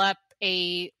develop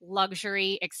a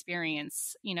luxury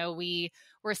experience. We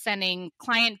were sending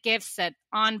client gifts at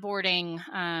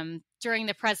onboarding, during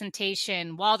the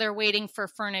presentation, while they're waiting for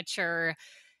furniture,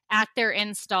 at their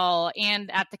install,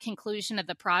 and at the conclusion of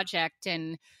the project.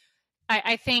 And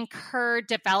I think her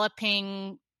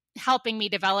helping me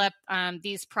develop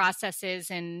these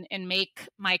processes and make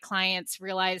my clients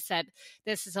realize that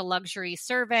this is a luxury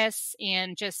service,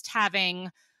 and just having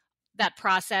that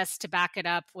process to back it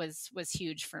up was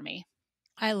huge for me.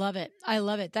 I love it. I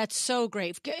love it. That's so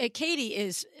great. Katie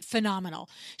is phenomenal.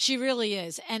 She really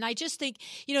is. And I just think,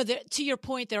 to your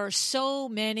point, there are so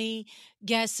many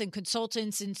guests and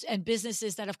consultants and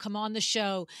businesses that have come on the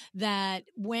show that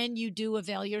when you do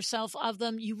avail yourself of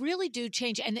them, you really do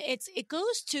change. And it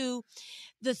goes to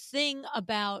the thing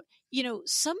about,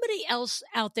 somebody else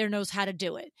out there knows how to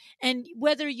do it. And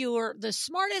whether you're the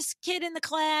smartest kid in the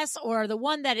class or the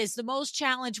one that is the most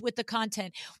challenged with the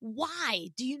content, why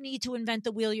do you need to invent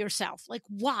the wheel yourself? Like,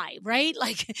 why, right?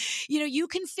 Like, you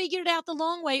can figure it out the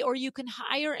long way, or you can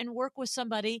hire and work with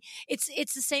somebody. It's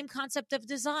the same concept of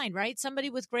design, right? Somebody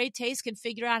with great taste can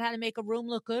figure out how to make a room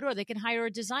look good, or they can hire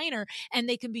a designer and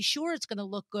they can be sure it's going to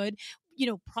look good,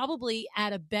 probably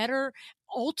at a better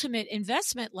ultimate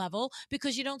investment level,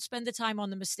 because you don't spend the time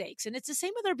on the mistakes. And it's the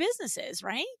same with our businesses,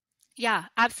 right? Yeah,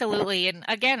 absolutely. And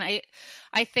again,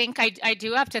 I think I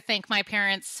do have to thank my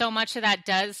parents. So much of that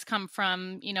does come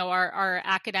from, our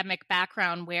academic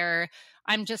background, where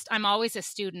I'm always a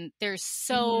student. There's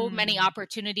so many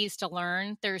opportunities to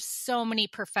learn. There's so many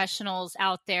professionals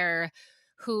out there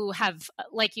who have,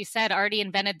 like you said, already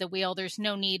invented the wheel. There's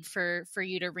no need for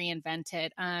you to reinvent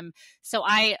it. So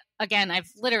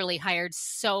I've literally hired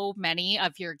so many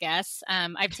of your guests.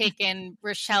 I've taken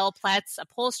Richelle Plett's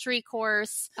upholstery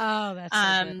course. Oh, that's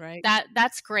so good, right?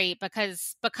 That's great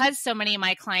because so many of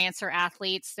my clients are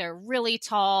athletes. They're really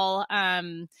tall.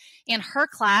 And her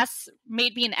class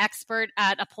made me an expert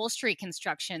at upholstery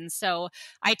construction. So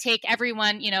I take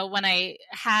everyone, when I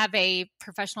have a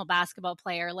professional basketball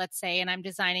player, let's say, and I'm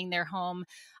designing their home,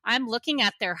 I'm looking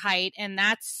at their height, and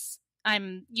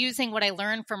I'm using what I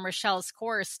learned from Richelle's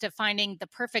course to finding the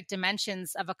perfect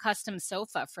dimensions of a custom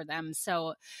sofa for them.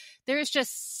 So there's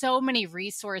just so many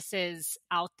resources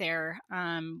out there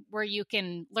where you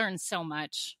can learn so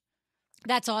much.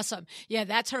 That's awesome. Yeah,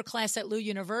 that's her class at LuAnn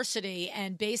University.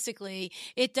 And basically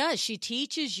it does. She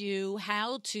teaches you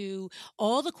how to,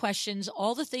 all the questions,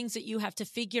 all the things that you have to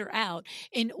figure out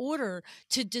in order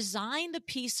to design the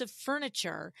piece of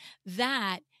furniture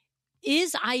that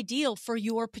is ideal for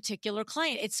your particular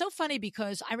client. It's so funny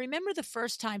because I remember the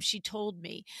first time she told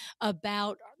me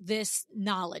about this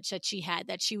knowledge that she had,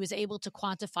 that she was able to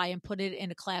quantify and put it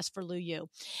in a class for LuU.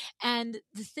 And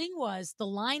the thing was, the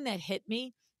line that hit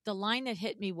me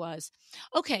was,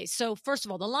 okay, so first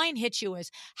of all, the line hits you is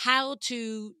how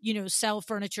to, sell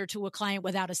furniture to a client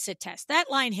without a sit test. That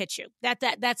line hits you.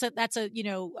 That's a,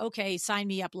 okay, sign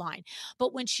me up line.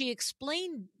 But when she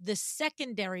explained the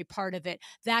secondary part of it,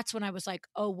 that's when I was like,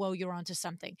 oh, whoa, you're onto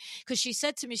something. Because she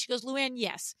said to me, she goes, LuAnn,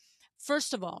 yes,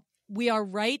 first of all, we are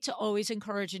right to always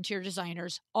encourage interior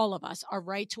designers. All of us are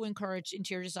right to encourage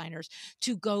interior designers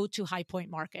to go to High Point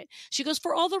Market. She goes,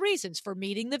 for all the reasons, for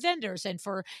meeting the vendors and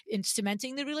for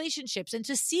cementing the relationships and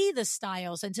to see the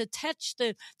styles and to touch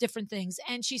the different things.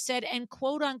 And she said, and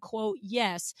quote unquote,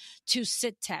 yes, to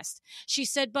sit test. She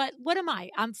said, but what am I?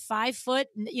 I'm 5 foot.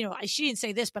 She didn't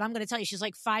say this, but I'm going to tell you, she's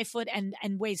like 5 foot and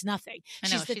weighs nothing.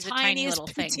 She's the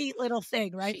tiniest, petite little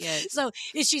thing, right? She is. So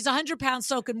if she's 100 pounds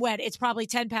soaking wet, it's probably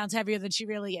 10 pounds heavier than she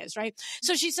really is, right?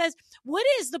 So she says, what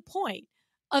is the point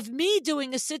of me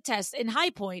doing a sit test in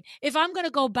High Point if I'm going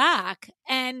to go back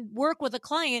and work with a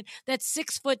client that's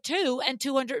 6'2" and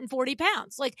 240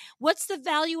 pounds? Like, what's the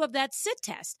value of that sit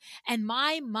test? And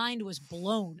my mind was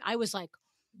blown. I was like,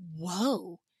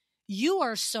 whoa. You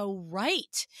are so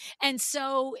right. And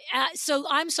so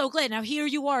I'm so glad. Now, here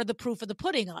you are, the proof of the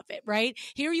pudding of it, right?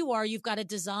 Here you are, you've got to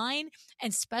design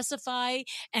and specify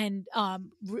and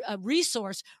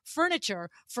resource furniture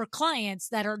for clients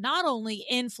that are not only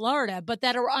in Florida, but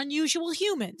that are unusual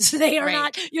humans. They are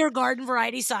not your garden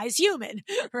variety size human,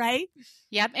 right?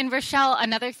 Yep. And Richelle,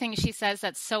 another thing she says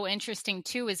that's so interesting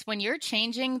too is when you're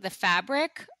changing the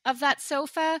fabric of that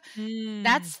sofa,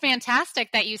 that's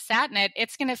fantastic that you sat in it.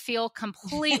 It's going to feel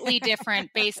completely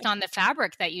different based on the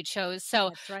fabric that you chose.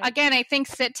 So again, I think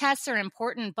sit tests are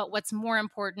important, but what's more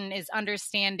important is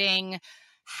understanding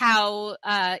how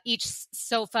each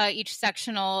sofa, each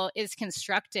sectional is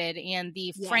constructed and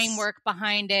the framework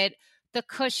behind it, the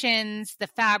cushions, the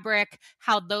fabric,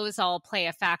 how those all play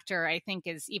a factor, I think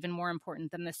is even more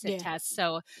important than the sit test.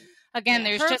 So again,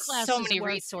 there's just so many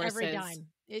resources. Every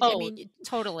dime.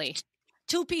 Totally.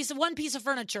 One piece of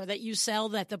furniture that you sell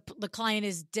that the client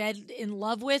is dead in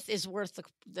love with is worth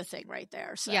the thing right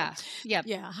there. So yeah,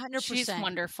 100%. She's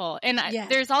wonderful. And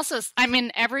there's also, I'm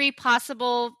in every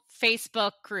possible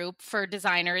Facebook group for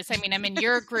designers. I mean, I'm in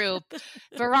your group,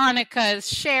 Veronica's,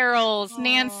 Cheryl's,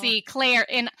 Nancy, Claire,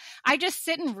 and I just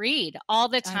sit and read all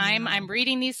the time. I'm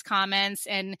reading these comments,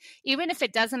 and even if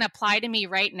it doesn't apply to me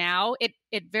right now, it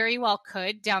very well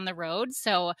could down the road.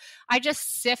 So I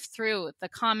just sift through the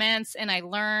comments and I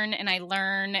learn,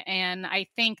 and I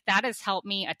think that has helped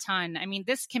me a ton. I mean,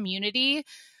 this community,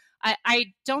 I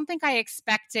don't think I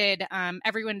expected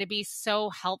everyone to be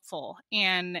so helpful,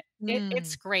 and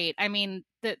it's great. I mean,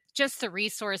 just the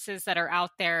resources that are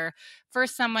out there for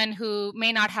someone who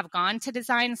may not have gone to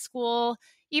design school.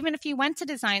 Even if you went to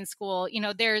design school,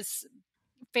 there's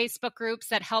Facebook groups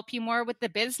that help you more with the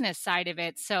business side of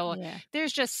it. So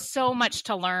there's just so much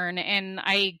to learn. And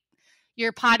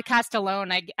your podcast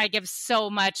alone, I give so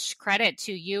much credit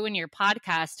to you and your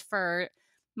podcast for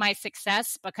my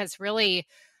success, because really,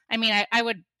 I mean, I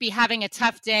would be having a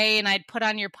tough day and I'd put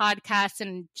on your podcast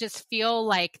and just feel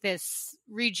like this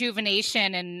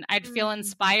rejuvenation, and I'd feel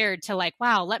inspired to like,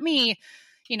 wow, let me,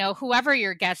 whoever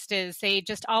your guest is, they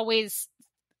just always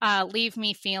leave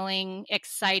me feeling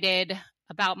excited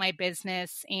about my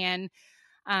business and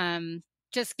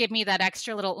just give me that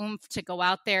extra little oomph to go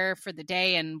out there for the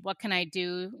day and what can I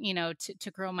do,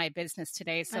 to grow my business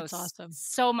today. So that's awesome.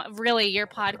 So really your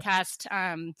podcast,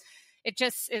 it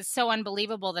just is so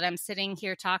unbelievable that I'm sitting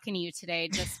here talking to you today,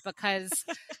 just because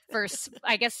for,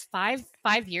 I guess,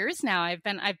 five years now, I've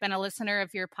been a listener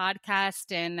of your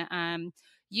podcast, and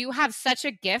you have such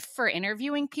a gift for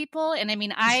interviewing people. And I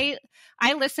mean, I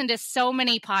listen to so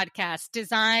many podcasts,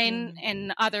 design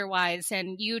and otherwise,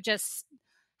 and you just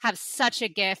have such a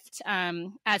gift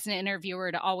as an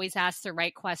interviewer to always ask the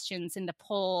right questions and to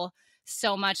pull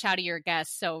so much out of your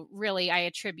guests. So really, I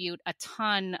attribute a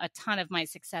ton of my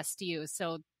success to you.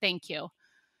 So thank you.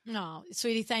 No,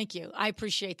 sweetie, thank you. I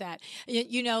appreciate that.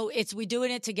 We're doing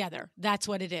it together. That's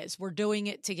what it is. We're doing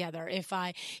it together. If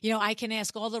I can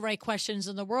ask all the right questions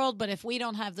in the world, but if we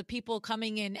don't have the people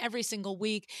coming in every single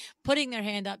week, putting their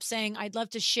hand up saying, I'd love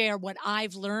to share what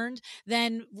I've learned,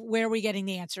 then where are we getting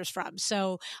the answers from?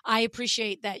 So I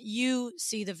appreciate that you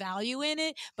see the value in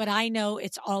it, but I know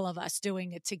it's all of us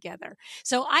doing it together.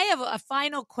 So I have a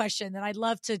final question that I'd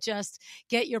love to just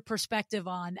get your perspective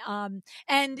on.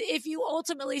 And if you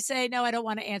ultimately say, no, I don't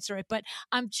want to answer it, but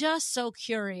I'm just so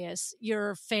curious,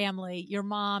 your family, your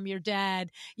mom, your dad,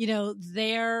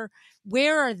 where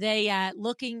are they at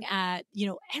looking at,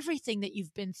 everything that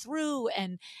you've been through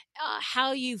and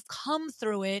how you've come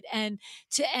through it, and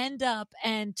to end up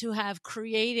and to have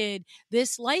created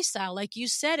this lifestyle, like you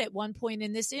said at one point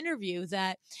in this interview,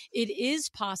 that it is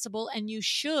possible and you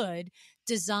should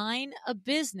design a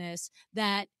business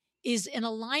that is in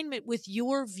alignment with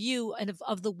your view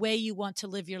of the way you want to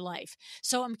live your life.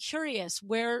 So I'm curious,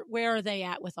 where are they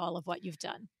at with all of what you've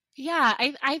done? Yeah,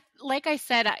 I like I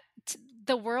said,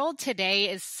 the world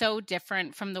today is so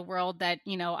different from the world that,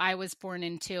 I was born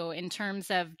into, in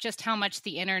terms of just how much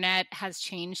the internet has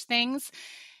changed things.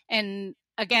 And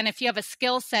again, if you have a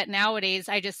skill set nowadays,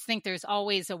 I just think there's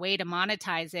always a way to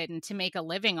monetize it and to make a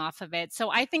living off of it.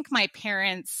 So I think my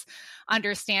parents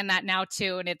understand that now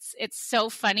too. And it's so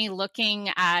funny looking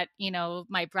at,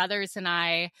 my brothers and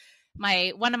I.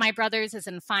 One of my brothers is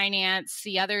in finance,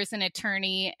 the other is an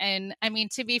attorney. And I mean,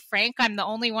 to be frank, I'm the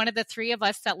only one of the three of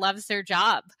us that loves their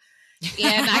job.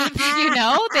 And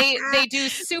they do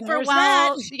super There's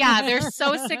well. that. Yeah, they're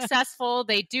so successful.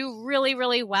 They do really,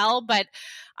 really well, but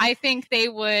I think they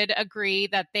would agree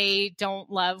that they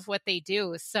don't love what they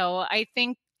do. So I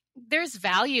think there's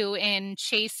value in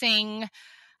chasing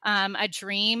a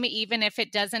dream, even if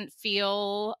it doesn't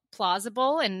feel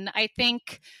plausible. And I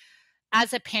think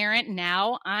as a parent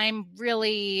now, I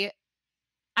really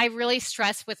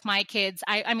stress with my kids.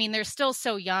 I mean, they're still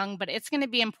so young, but it's going to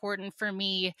be important for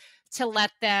me to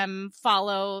let them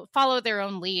follow their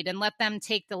own lead and let them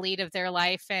take the lead of their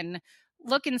life and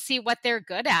look and see what they're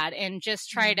good at, and just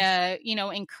try to,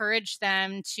 encourage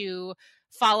them to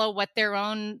follow what their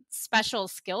own special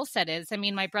skill set is. I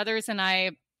mean, my brothers and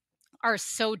I are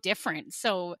so different.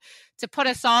 So to put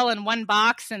us all in one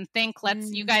box and think,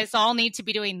 you guys all need to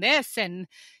be doing this. And,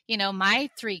 my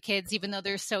three kids, even though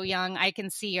they're so young, I can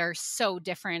see are so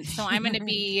different. So I'm going to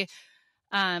be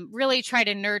really try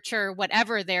to nurture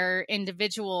whatever their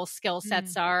individual skill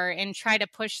sets are, and try to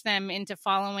push them into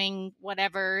following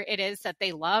whatever it is that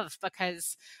they love,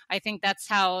 because I think that's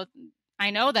how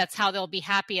they'll be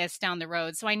happiest down the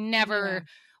road. So I never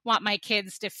want my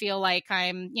kids to feel like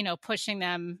I'm, pushing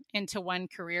them into one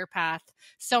career path.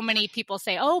 So many people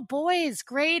say, oh, boys,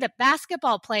 great at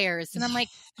basketball players. And I'm like,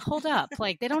 hold up.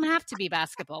 Like, they don't have to be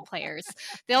basketball players.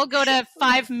 They'll go to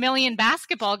 5 million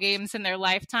basketball games in their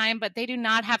lifetime, but they do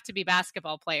not have to be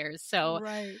basketball players. So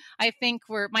I think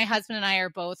my husband and I are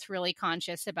both really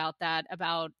conscious about that,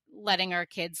 about letting our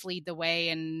kids lead the way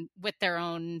and with their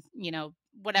own,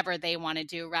 whatever they want to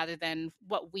do, rather than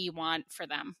what we want for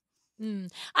them.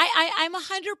 I'm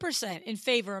 100% in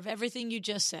favor of everything you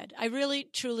just said. I really,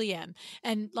 truly am.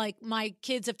 And like my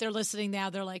kids, if they're listening now,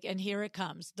 they're like, and here it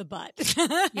comes, the but.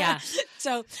 Yeah.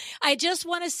 So I just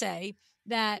want to say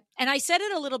that, and I said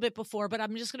it a little bit before, but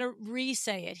I'm just going to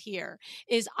re-say it here,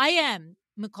 is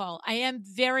McCall, I am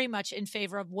very much in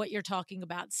favor of what you're talking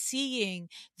about, seeing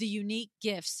the unique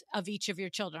gifts of each of your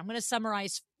children. I'm going to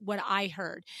summarize what I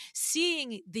heard.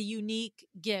 Seeing the unique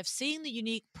gifts, seeing the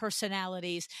unique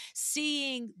personalities,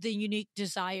 seeing the unique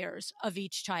desires of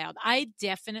each child. I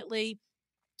definitely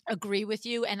agree with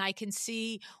you, and I can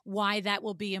see why that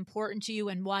will be important to you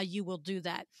and why you will do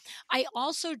that. I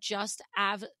also just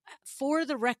have, for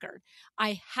the record,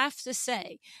 I have to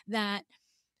say that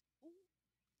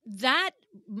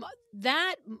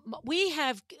we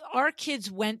have, our kids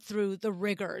went through the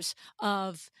rigors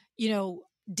of,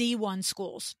 D1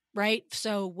 schools, right?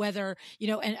 So whether,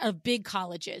 and of big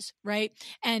colleges, right?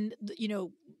 And,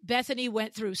 Bethany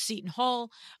went through Seton Hall.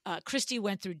 Christy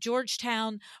went through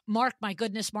Georgetown. Mark, my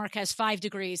goodness, Mark has 5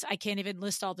 degrees. I can't even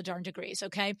list all the darn degrees.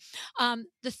 Okay.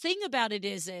 The thing about it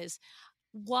is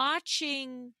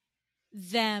watching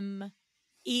them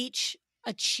each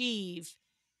achieve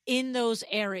in those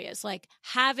areas, like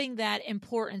having that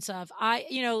importance of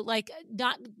like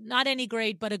not any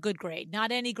grade but a good grade,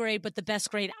 not any grade but the best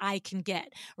grade I can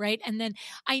get, right? And then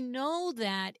I know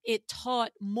that it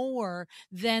taught more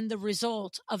than the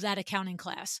result of that accounting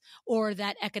class or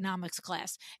that economics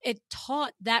class. It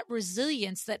taught that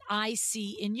resilience that I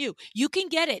see in you. You can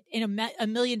get it in a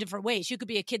million different ways. You could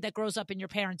be a kid that grows up in your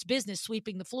parents' business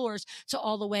sweeping the floors to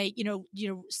all the way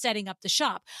setting up the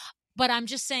shop. But I'm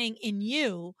just saying, in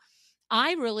you,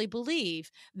 I really believe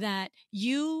that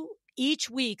you each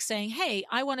week saying, hey,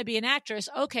 I want to be an actress.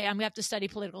 Okay, I'm going to have to study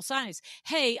political science.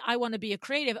 Hey, I want to be a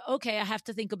creative. Okay, I have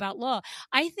to think about law.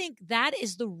 I think that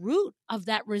is the root of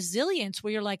that resilience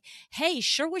where you're like, hey,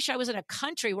 sure wish I was in a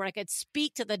country where I could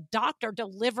speak to the doctor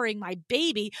delivering my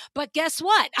baby, but guess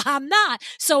what? I'm not.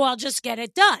 So I'll just get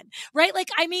it done, right? Like,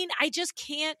 I mean, I just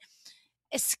can't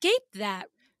escape that.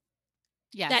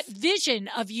 Yes. That vision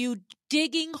of you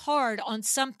digging hard on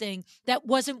something that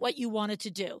wasn't what you wanted to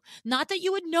do. Not that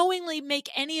you would knowingly make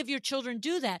any of your children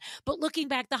do that, but looking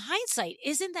back, the hindsight,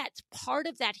 isn't that part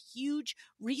of that huge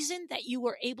reason that you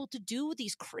were able to do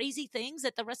these crazy things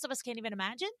that the rest of us can't even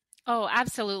imagine? Oh,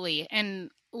 absolutely. And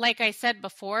like I said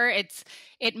before,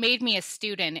 it made me a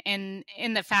student in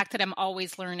the fact that I'm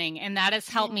always learning, and that has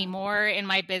helped me more in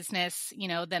my business,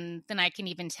 than I can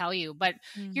even tell you. But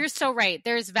you're so right.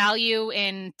 There's value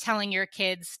in telling your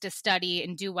kids to study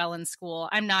and do well in school.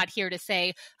 I'm not here to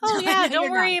say, oh yeah,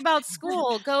 don't worry about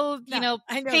school. Go,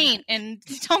 paint and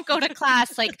don't go to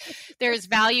class. Like, there's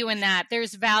value in that.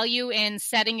 There's value in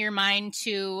setting your mind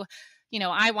to,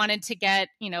 I wanted to get,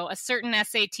 a certain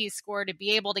SAT score to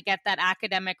be able to get that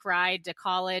academic ride to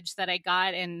college that I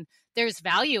got. And there's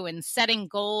value in setting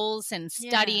goals and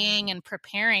studying and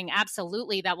preparing.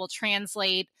 Absolutely. That will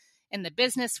translate in the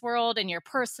business world, in your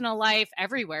personal life,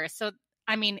 everywhere. So,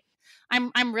 I mean,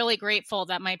 I'm really grateful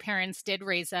that my parents did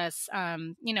raise us,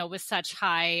 with such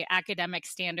high academic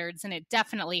standards. And it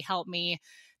definitely helped me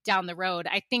down the road.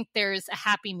 I think there's a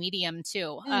happy medium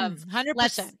too of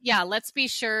 100%. Let's be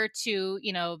sure to,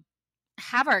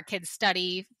 have our kids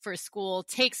study for school,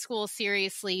 take school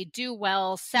seriously, do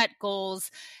well, set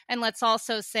goals. And let's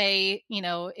also say,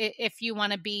 if you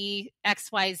want to be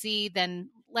XYZ, then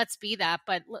let's be that.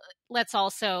 But let's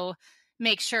also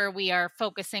make sure we are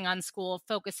focusing on school,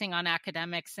 focusing on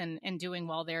academics and doing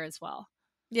well there as well.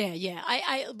 Yeah.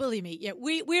 I believe me. Yeah,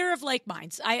 we're of like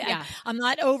minds. I'm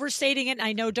not overstating it.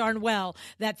 I know darn well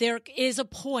that there is a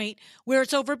point where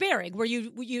it's overbearing, where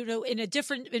you in a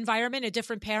different environment, a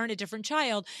different parent, a different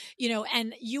child,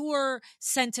 and your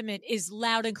sentiment is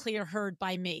loud and clear heard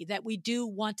by me that we do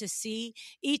want to see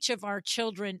each of our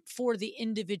children for the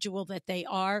individual that they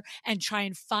are and try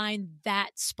and find that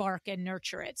spark and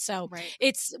nurture it. So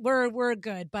we're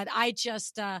good, but I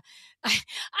just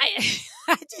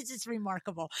it's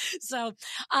remarkable. So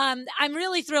I'm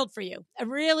really thrilled for you.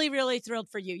 I'm really, really thrilled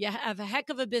for you. You have a heck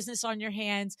of a business on your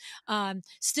hands.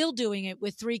 Still doing it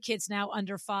with 3 kids now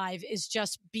under 5 is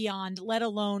just beyond, let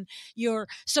alone you're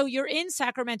in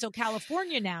Sacramento,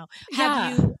 California now.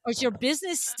 Is your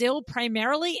business still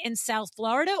primarily in South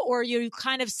Florida, or you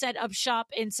kind of set up shop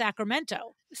in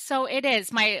Sacramento? So it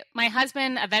is. My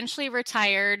husband eventually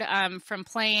retired from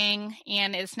playing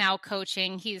and is now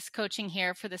coaching. He's coaching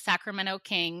here for the Sacramento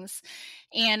Kings.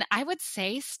 And I would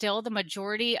say still the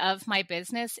majority of my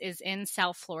business is in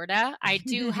South Florida. I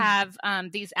do have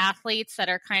these athletes that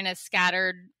are kind of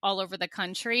scattered all over the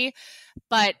country.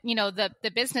 But,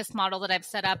 the business model that I've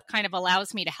set up kind of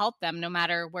allows me to help them no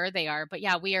matter where they are. But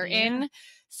yeah, we are in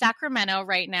Sacramento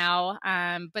right now.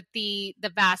 But the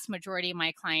vast majority of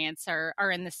my clients are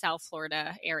in the South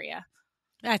Florida area.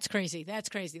 That's crazy.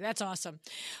 That's awesome.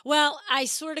 Well, I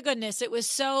swear to goodness, it was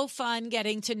so fun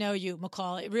getting to know you,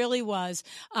 McCall. It really was.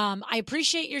 I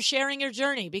appreciate your sharing your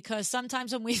journey, because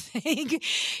sometimes when we think,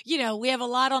 we have a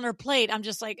lot on our plate, I'm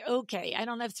just like, okay, I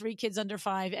don't have 3 kids under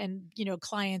 5 and,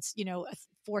 clients,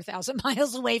 4,000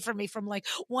 miles away from me, from like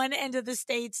one end of the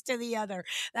states to the other.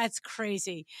 That's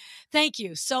crazy. Thank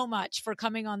you so much for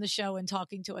coming on the show and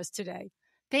talking to us today.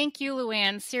 Thank you,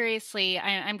 LuAnn. Seriously,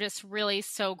 I'm just really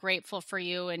so grateful for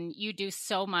you, and you do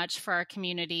so much for our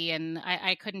community, and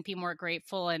I couldn't be more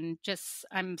grateful, and just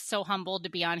I'm so humbled to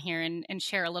be on here and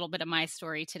share a little bit of my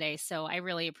story today. So I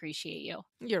really appreciate you.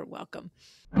 You're welcome.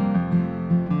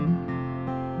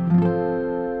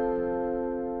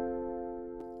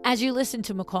 As you listen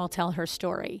to McCall tell her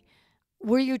story,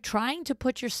 were you trying to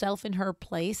put yourself in her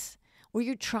place? Were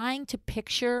you trying to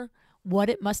picture what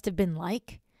it must have been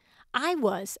like? I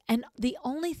was. And the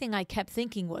only thing I kept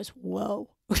thinking was,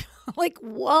 whoa, like,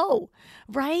 whoa,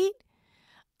 right?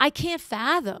 I can't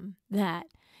fathom that.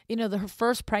 Her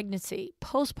first pregnancy,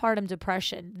 postpartum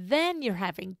depression, then you're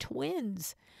having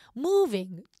twins,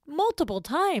 moving multiple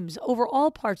times over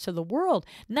all parts of the world,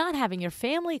 not having your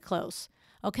family close,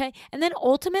 okay? And then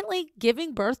ultimately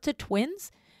giving birth to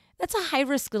twins, that's a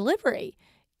high-risk delivery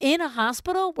in a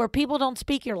hospital where people don't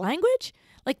speak your language.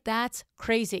 Like, that's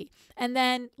crazy. And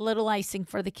then little icing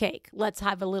for the cake. Let's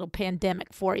have a little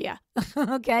pandemic for you,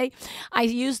 okay? I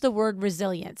use the word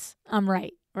resilience. I'm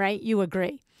right? You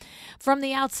agree. From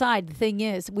the outside, the thing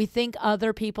is, we think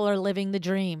other people are living the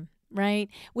dream, right?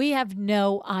 We have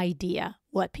no idea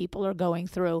what people are going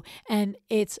through. And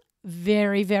it's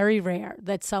very, very rare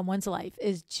that someone's life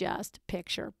is just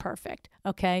picture perfect,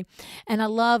 okay? And I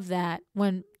love that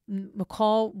when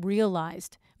McCall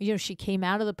realized, she came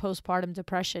out of the postpartum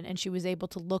depression and she was able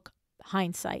to look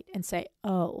hindsight and say,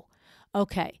 oh,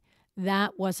 okay,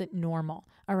 that wasn't normal.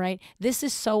 All right. This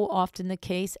is so often the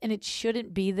case, and it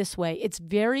shouldn't be this way. It's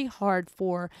very hard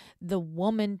for the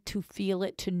woman to feel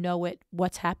it, to know it,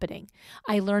 what's happening.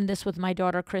 I learned this with my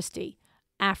daughter, Christy,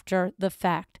 after the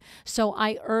fact. So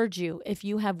I urge you, if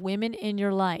you have women in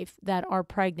your life that are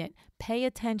pregnant, pay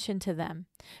attention to them.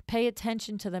 Pay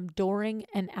attention to them during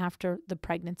and after the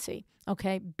pregnancy.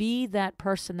 Okay. Be that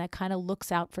person that kind of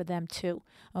looks out for them too.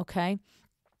 Okay.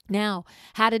 Now,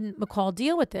 how did McCall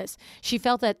deal with this? She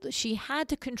felt that she had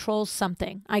to control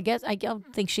something. I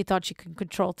don't think she thought she could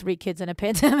control 3 kids in a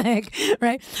pandemic,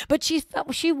 right? But she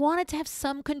felt she wanted to have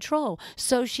some control.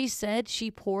 So she said she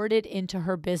poured it into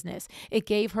her business. It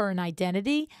gave her an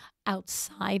identity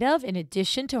outside of, in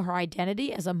addition to her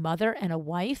identity as a mother and a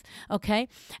wife, okay?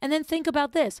 And then think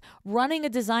about this. Running a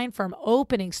design firm,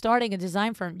 starting a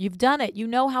design firm. You've done it. You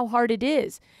know how hard it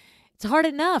is. It's hard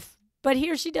enough. But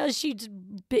here she does.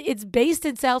 It's based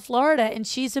in South Florida and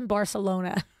she's in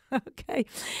Barcelona. Okay.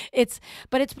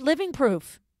 But it's living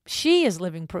proof. She is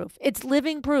living proof. It's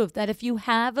living proof that if you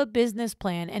have a business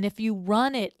plan and if you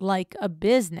run it like a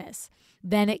business,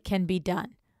 then it can be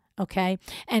done. Okay.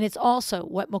 And it's also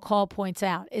what McCall points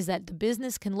out is that the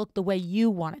business can look the way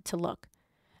you want it to look,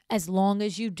 as long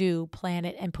as you do plan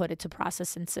it and put it to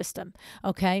process and system.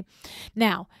 Okay.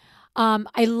 Now,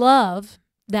 I love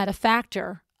that a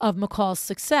factor of McCall's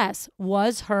success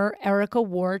was her Erica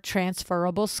Ward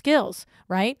transferable skills,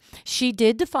 right? She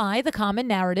did defy the common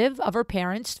narrative of her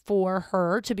parents for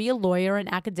her to be a lawyer, an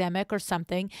academic, or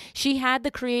something. She had the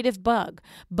creative bug,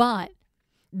 but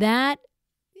that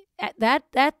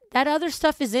other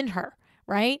stuff is in her,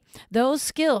 right? Those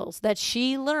skills that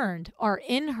she learned are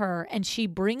in her, and she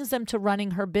brings them to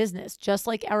running her business, just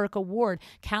like Erica Ward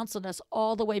counseled us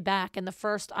all the way back in the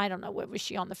first, I don't know, what was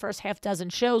she on, the first half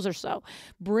dozen shows or so.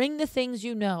 Bring the things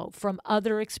you know from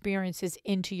other experiences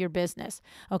into your business,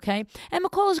 okay? And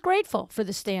McCall is grateful for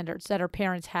the standards that her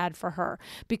parents had for her,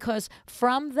 because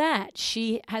from that,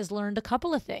 she has learned a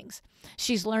couple of things.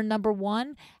 She's learned, number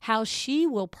one, how she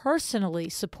will personally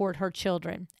support her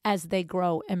children as they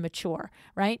grow and mature,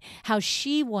 right? How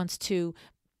she wants to,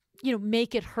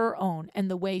 make it her own and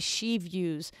the way she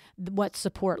views what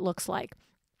support looks like.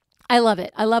 I love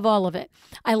it. I love all of it.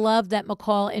 I love that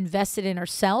McCall invested in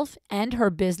herself and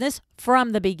her business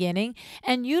from the beginning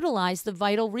and utilized the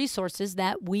vital resources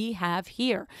that we have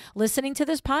here. Listening to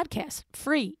this podcast,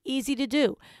 free, easy to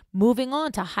do. Moving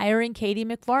on to hiring Katie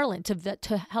McFarland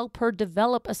to help her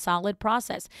develop a solid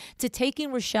process, to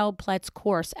taking Richelle Plett's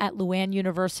course at LuAnn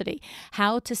University,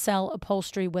 how to sell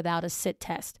upholstery without a sit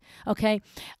test, okay?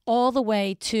 All the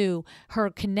way to her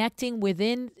connecting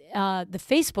within the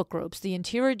Facebook groups, the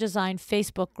interior design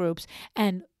Facebook groups,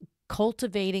 and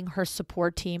cultivating her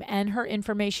support team and her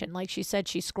information. Like she said,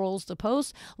 she scrolls the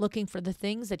posts looking for the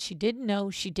things that she didn't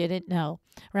know,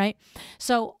 right?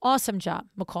 So awesome job,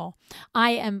 McCall. I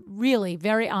am really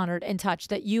very honored and touched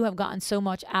that you have gotten so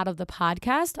much out of the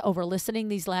podcast over listening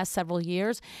these last several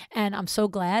years. And I'm so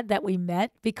glad that we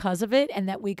met because of it and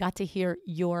that we got to hear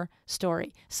your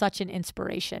story. Such an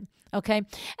inspiration. Okay.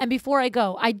 And before I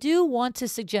go, I do want to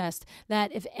suggest that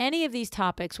if any of these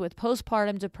topics with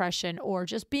postpartum depression or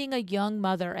just being a young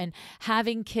mother and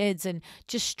having kids and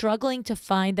just struggling to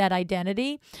find that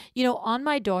identity, on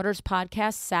my daughter's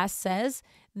podcast, Sass Says,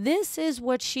 This is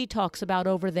what she talks about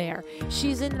over there.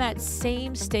 She's in that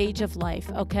same stage of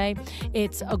life, okay?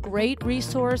 It's a great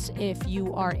resource if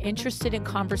you are interested in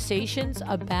conversations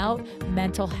about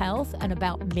mental health and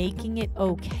about making it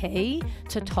okay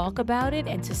to talk about it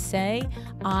and to say,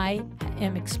 I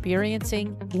am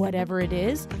experiencing whatever it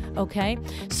is, okay?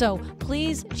 So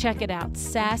please check it out.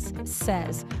 Sass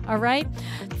Says, all right?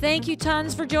 Thank you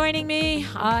tons for joining me.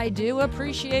 I do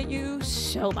appreciate you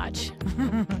so much.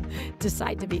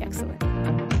 Decide to be excellent.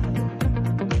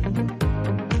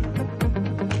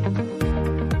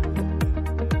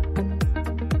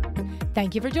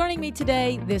 Thank you for joining me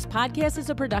today. This podcast is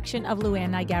a production of LuAnn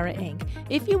Niagara, Inc.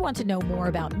 If you want to know more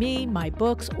about me, my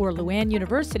books, or LuAnn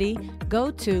University, go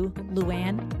to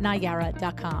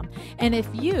LuAnnNiagara.com. And if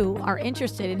you are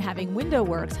interested in having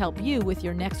WindowWorks help you with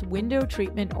your next window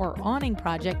treatment or awning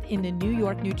project in the New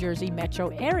York, New Jersey metro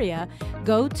area,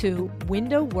 go to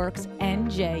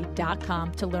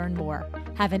WindowWorksNJ.com to learn more.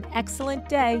 Have an excellent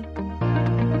day.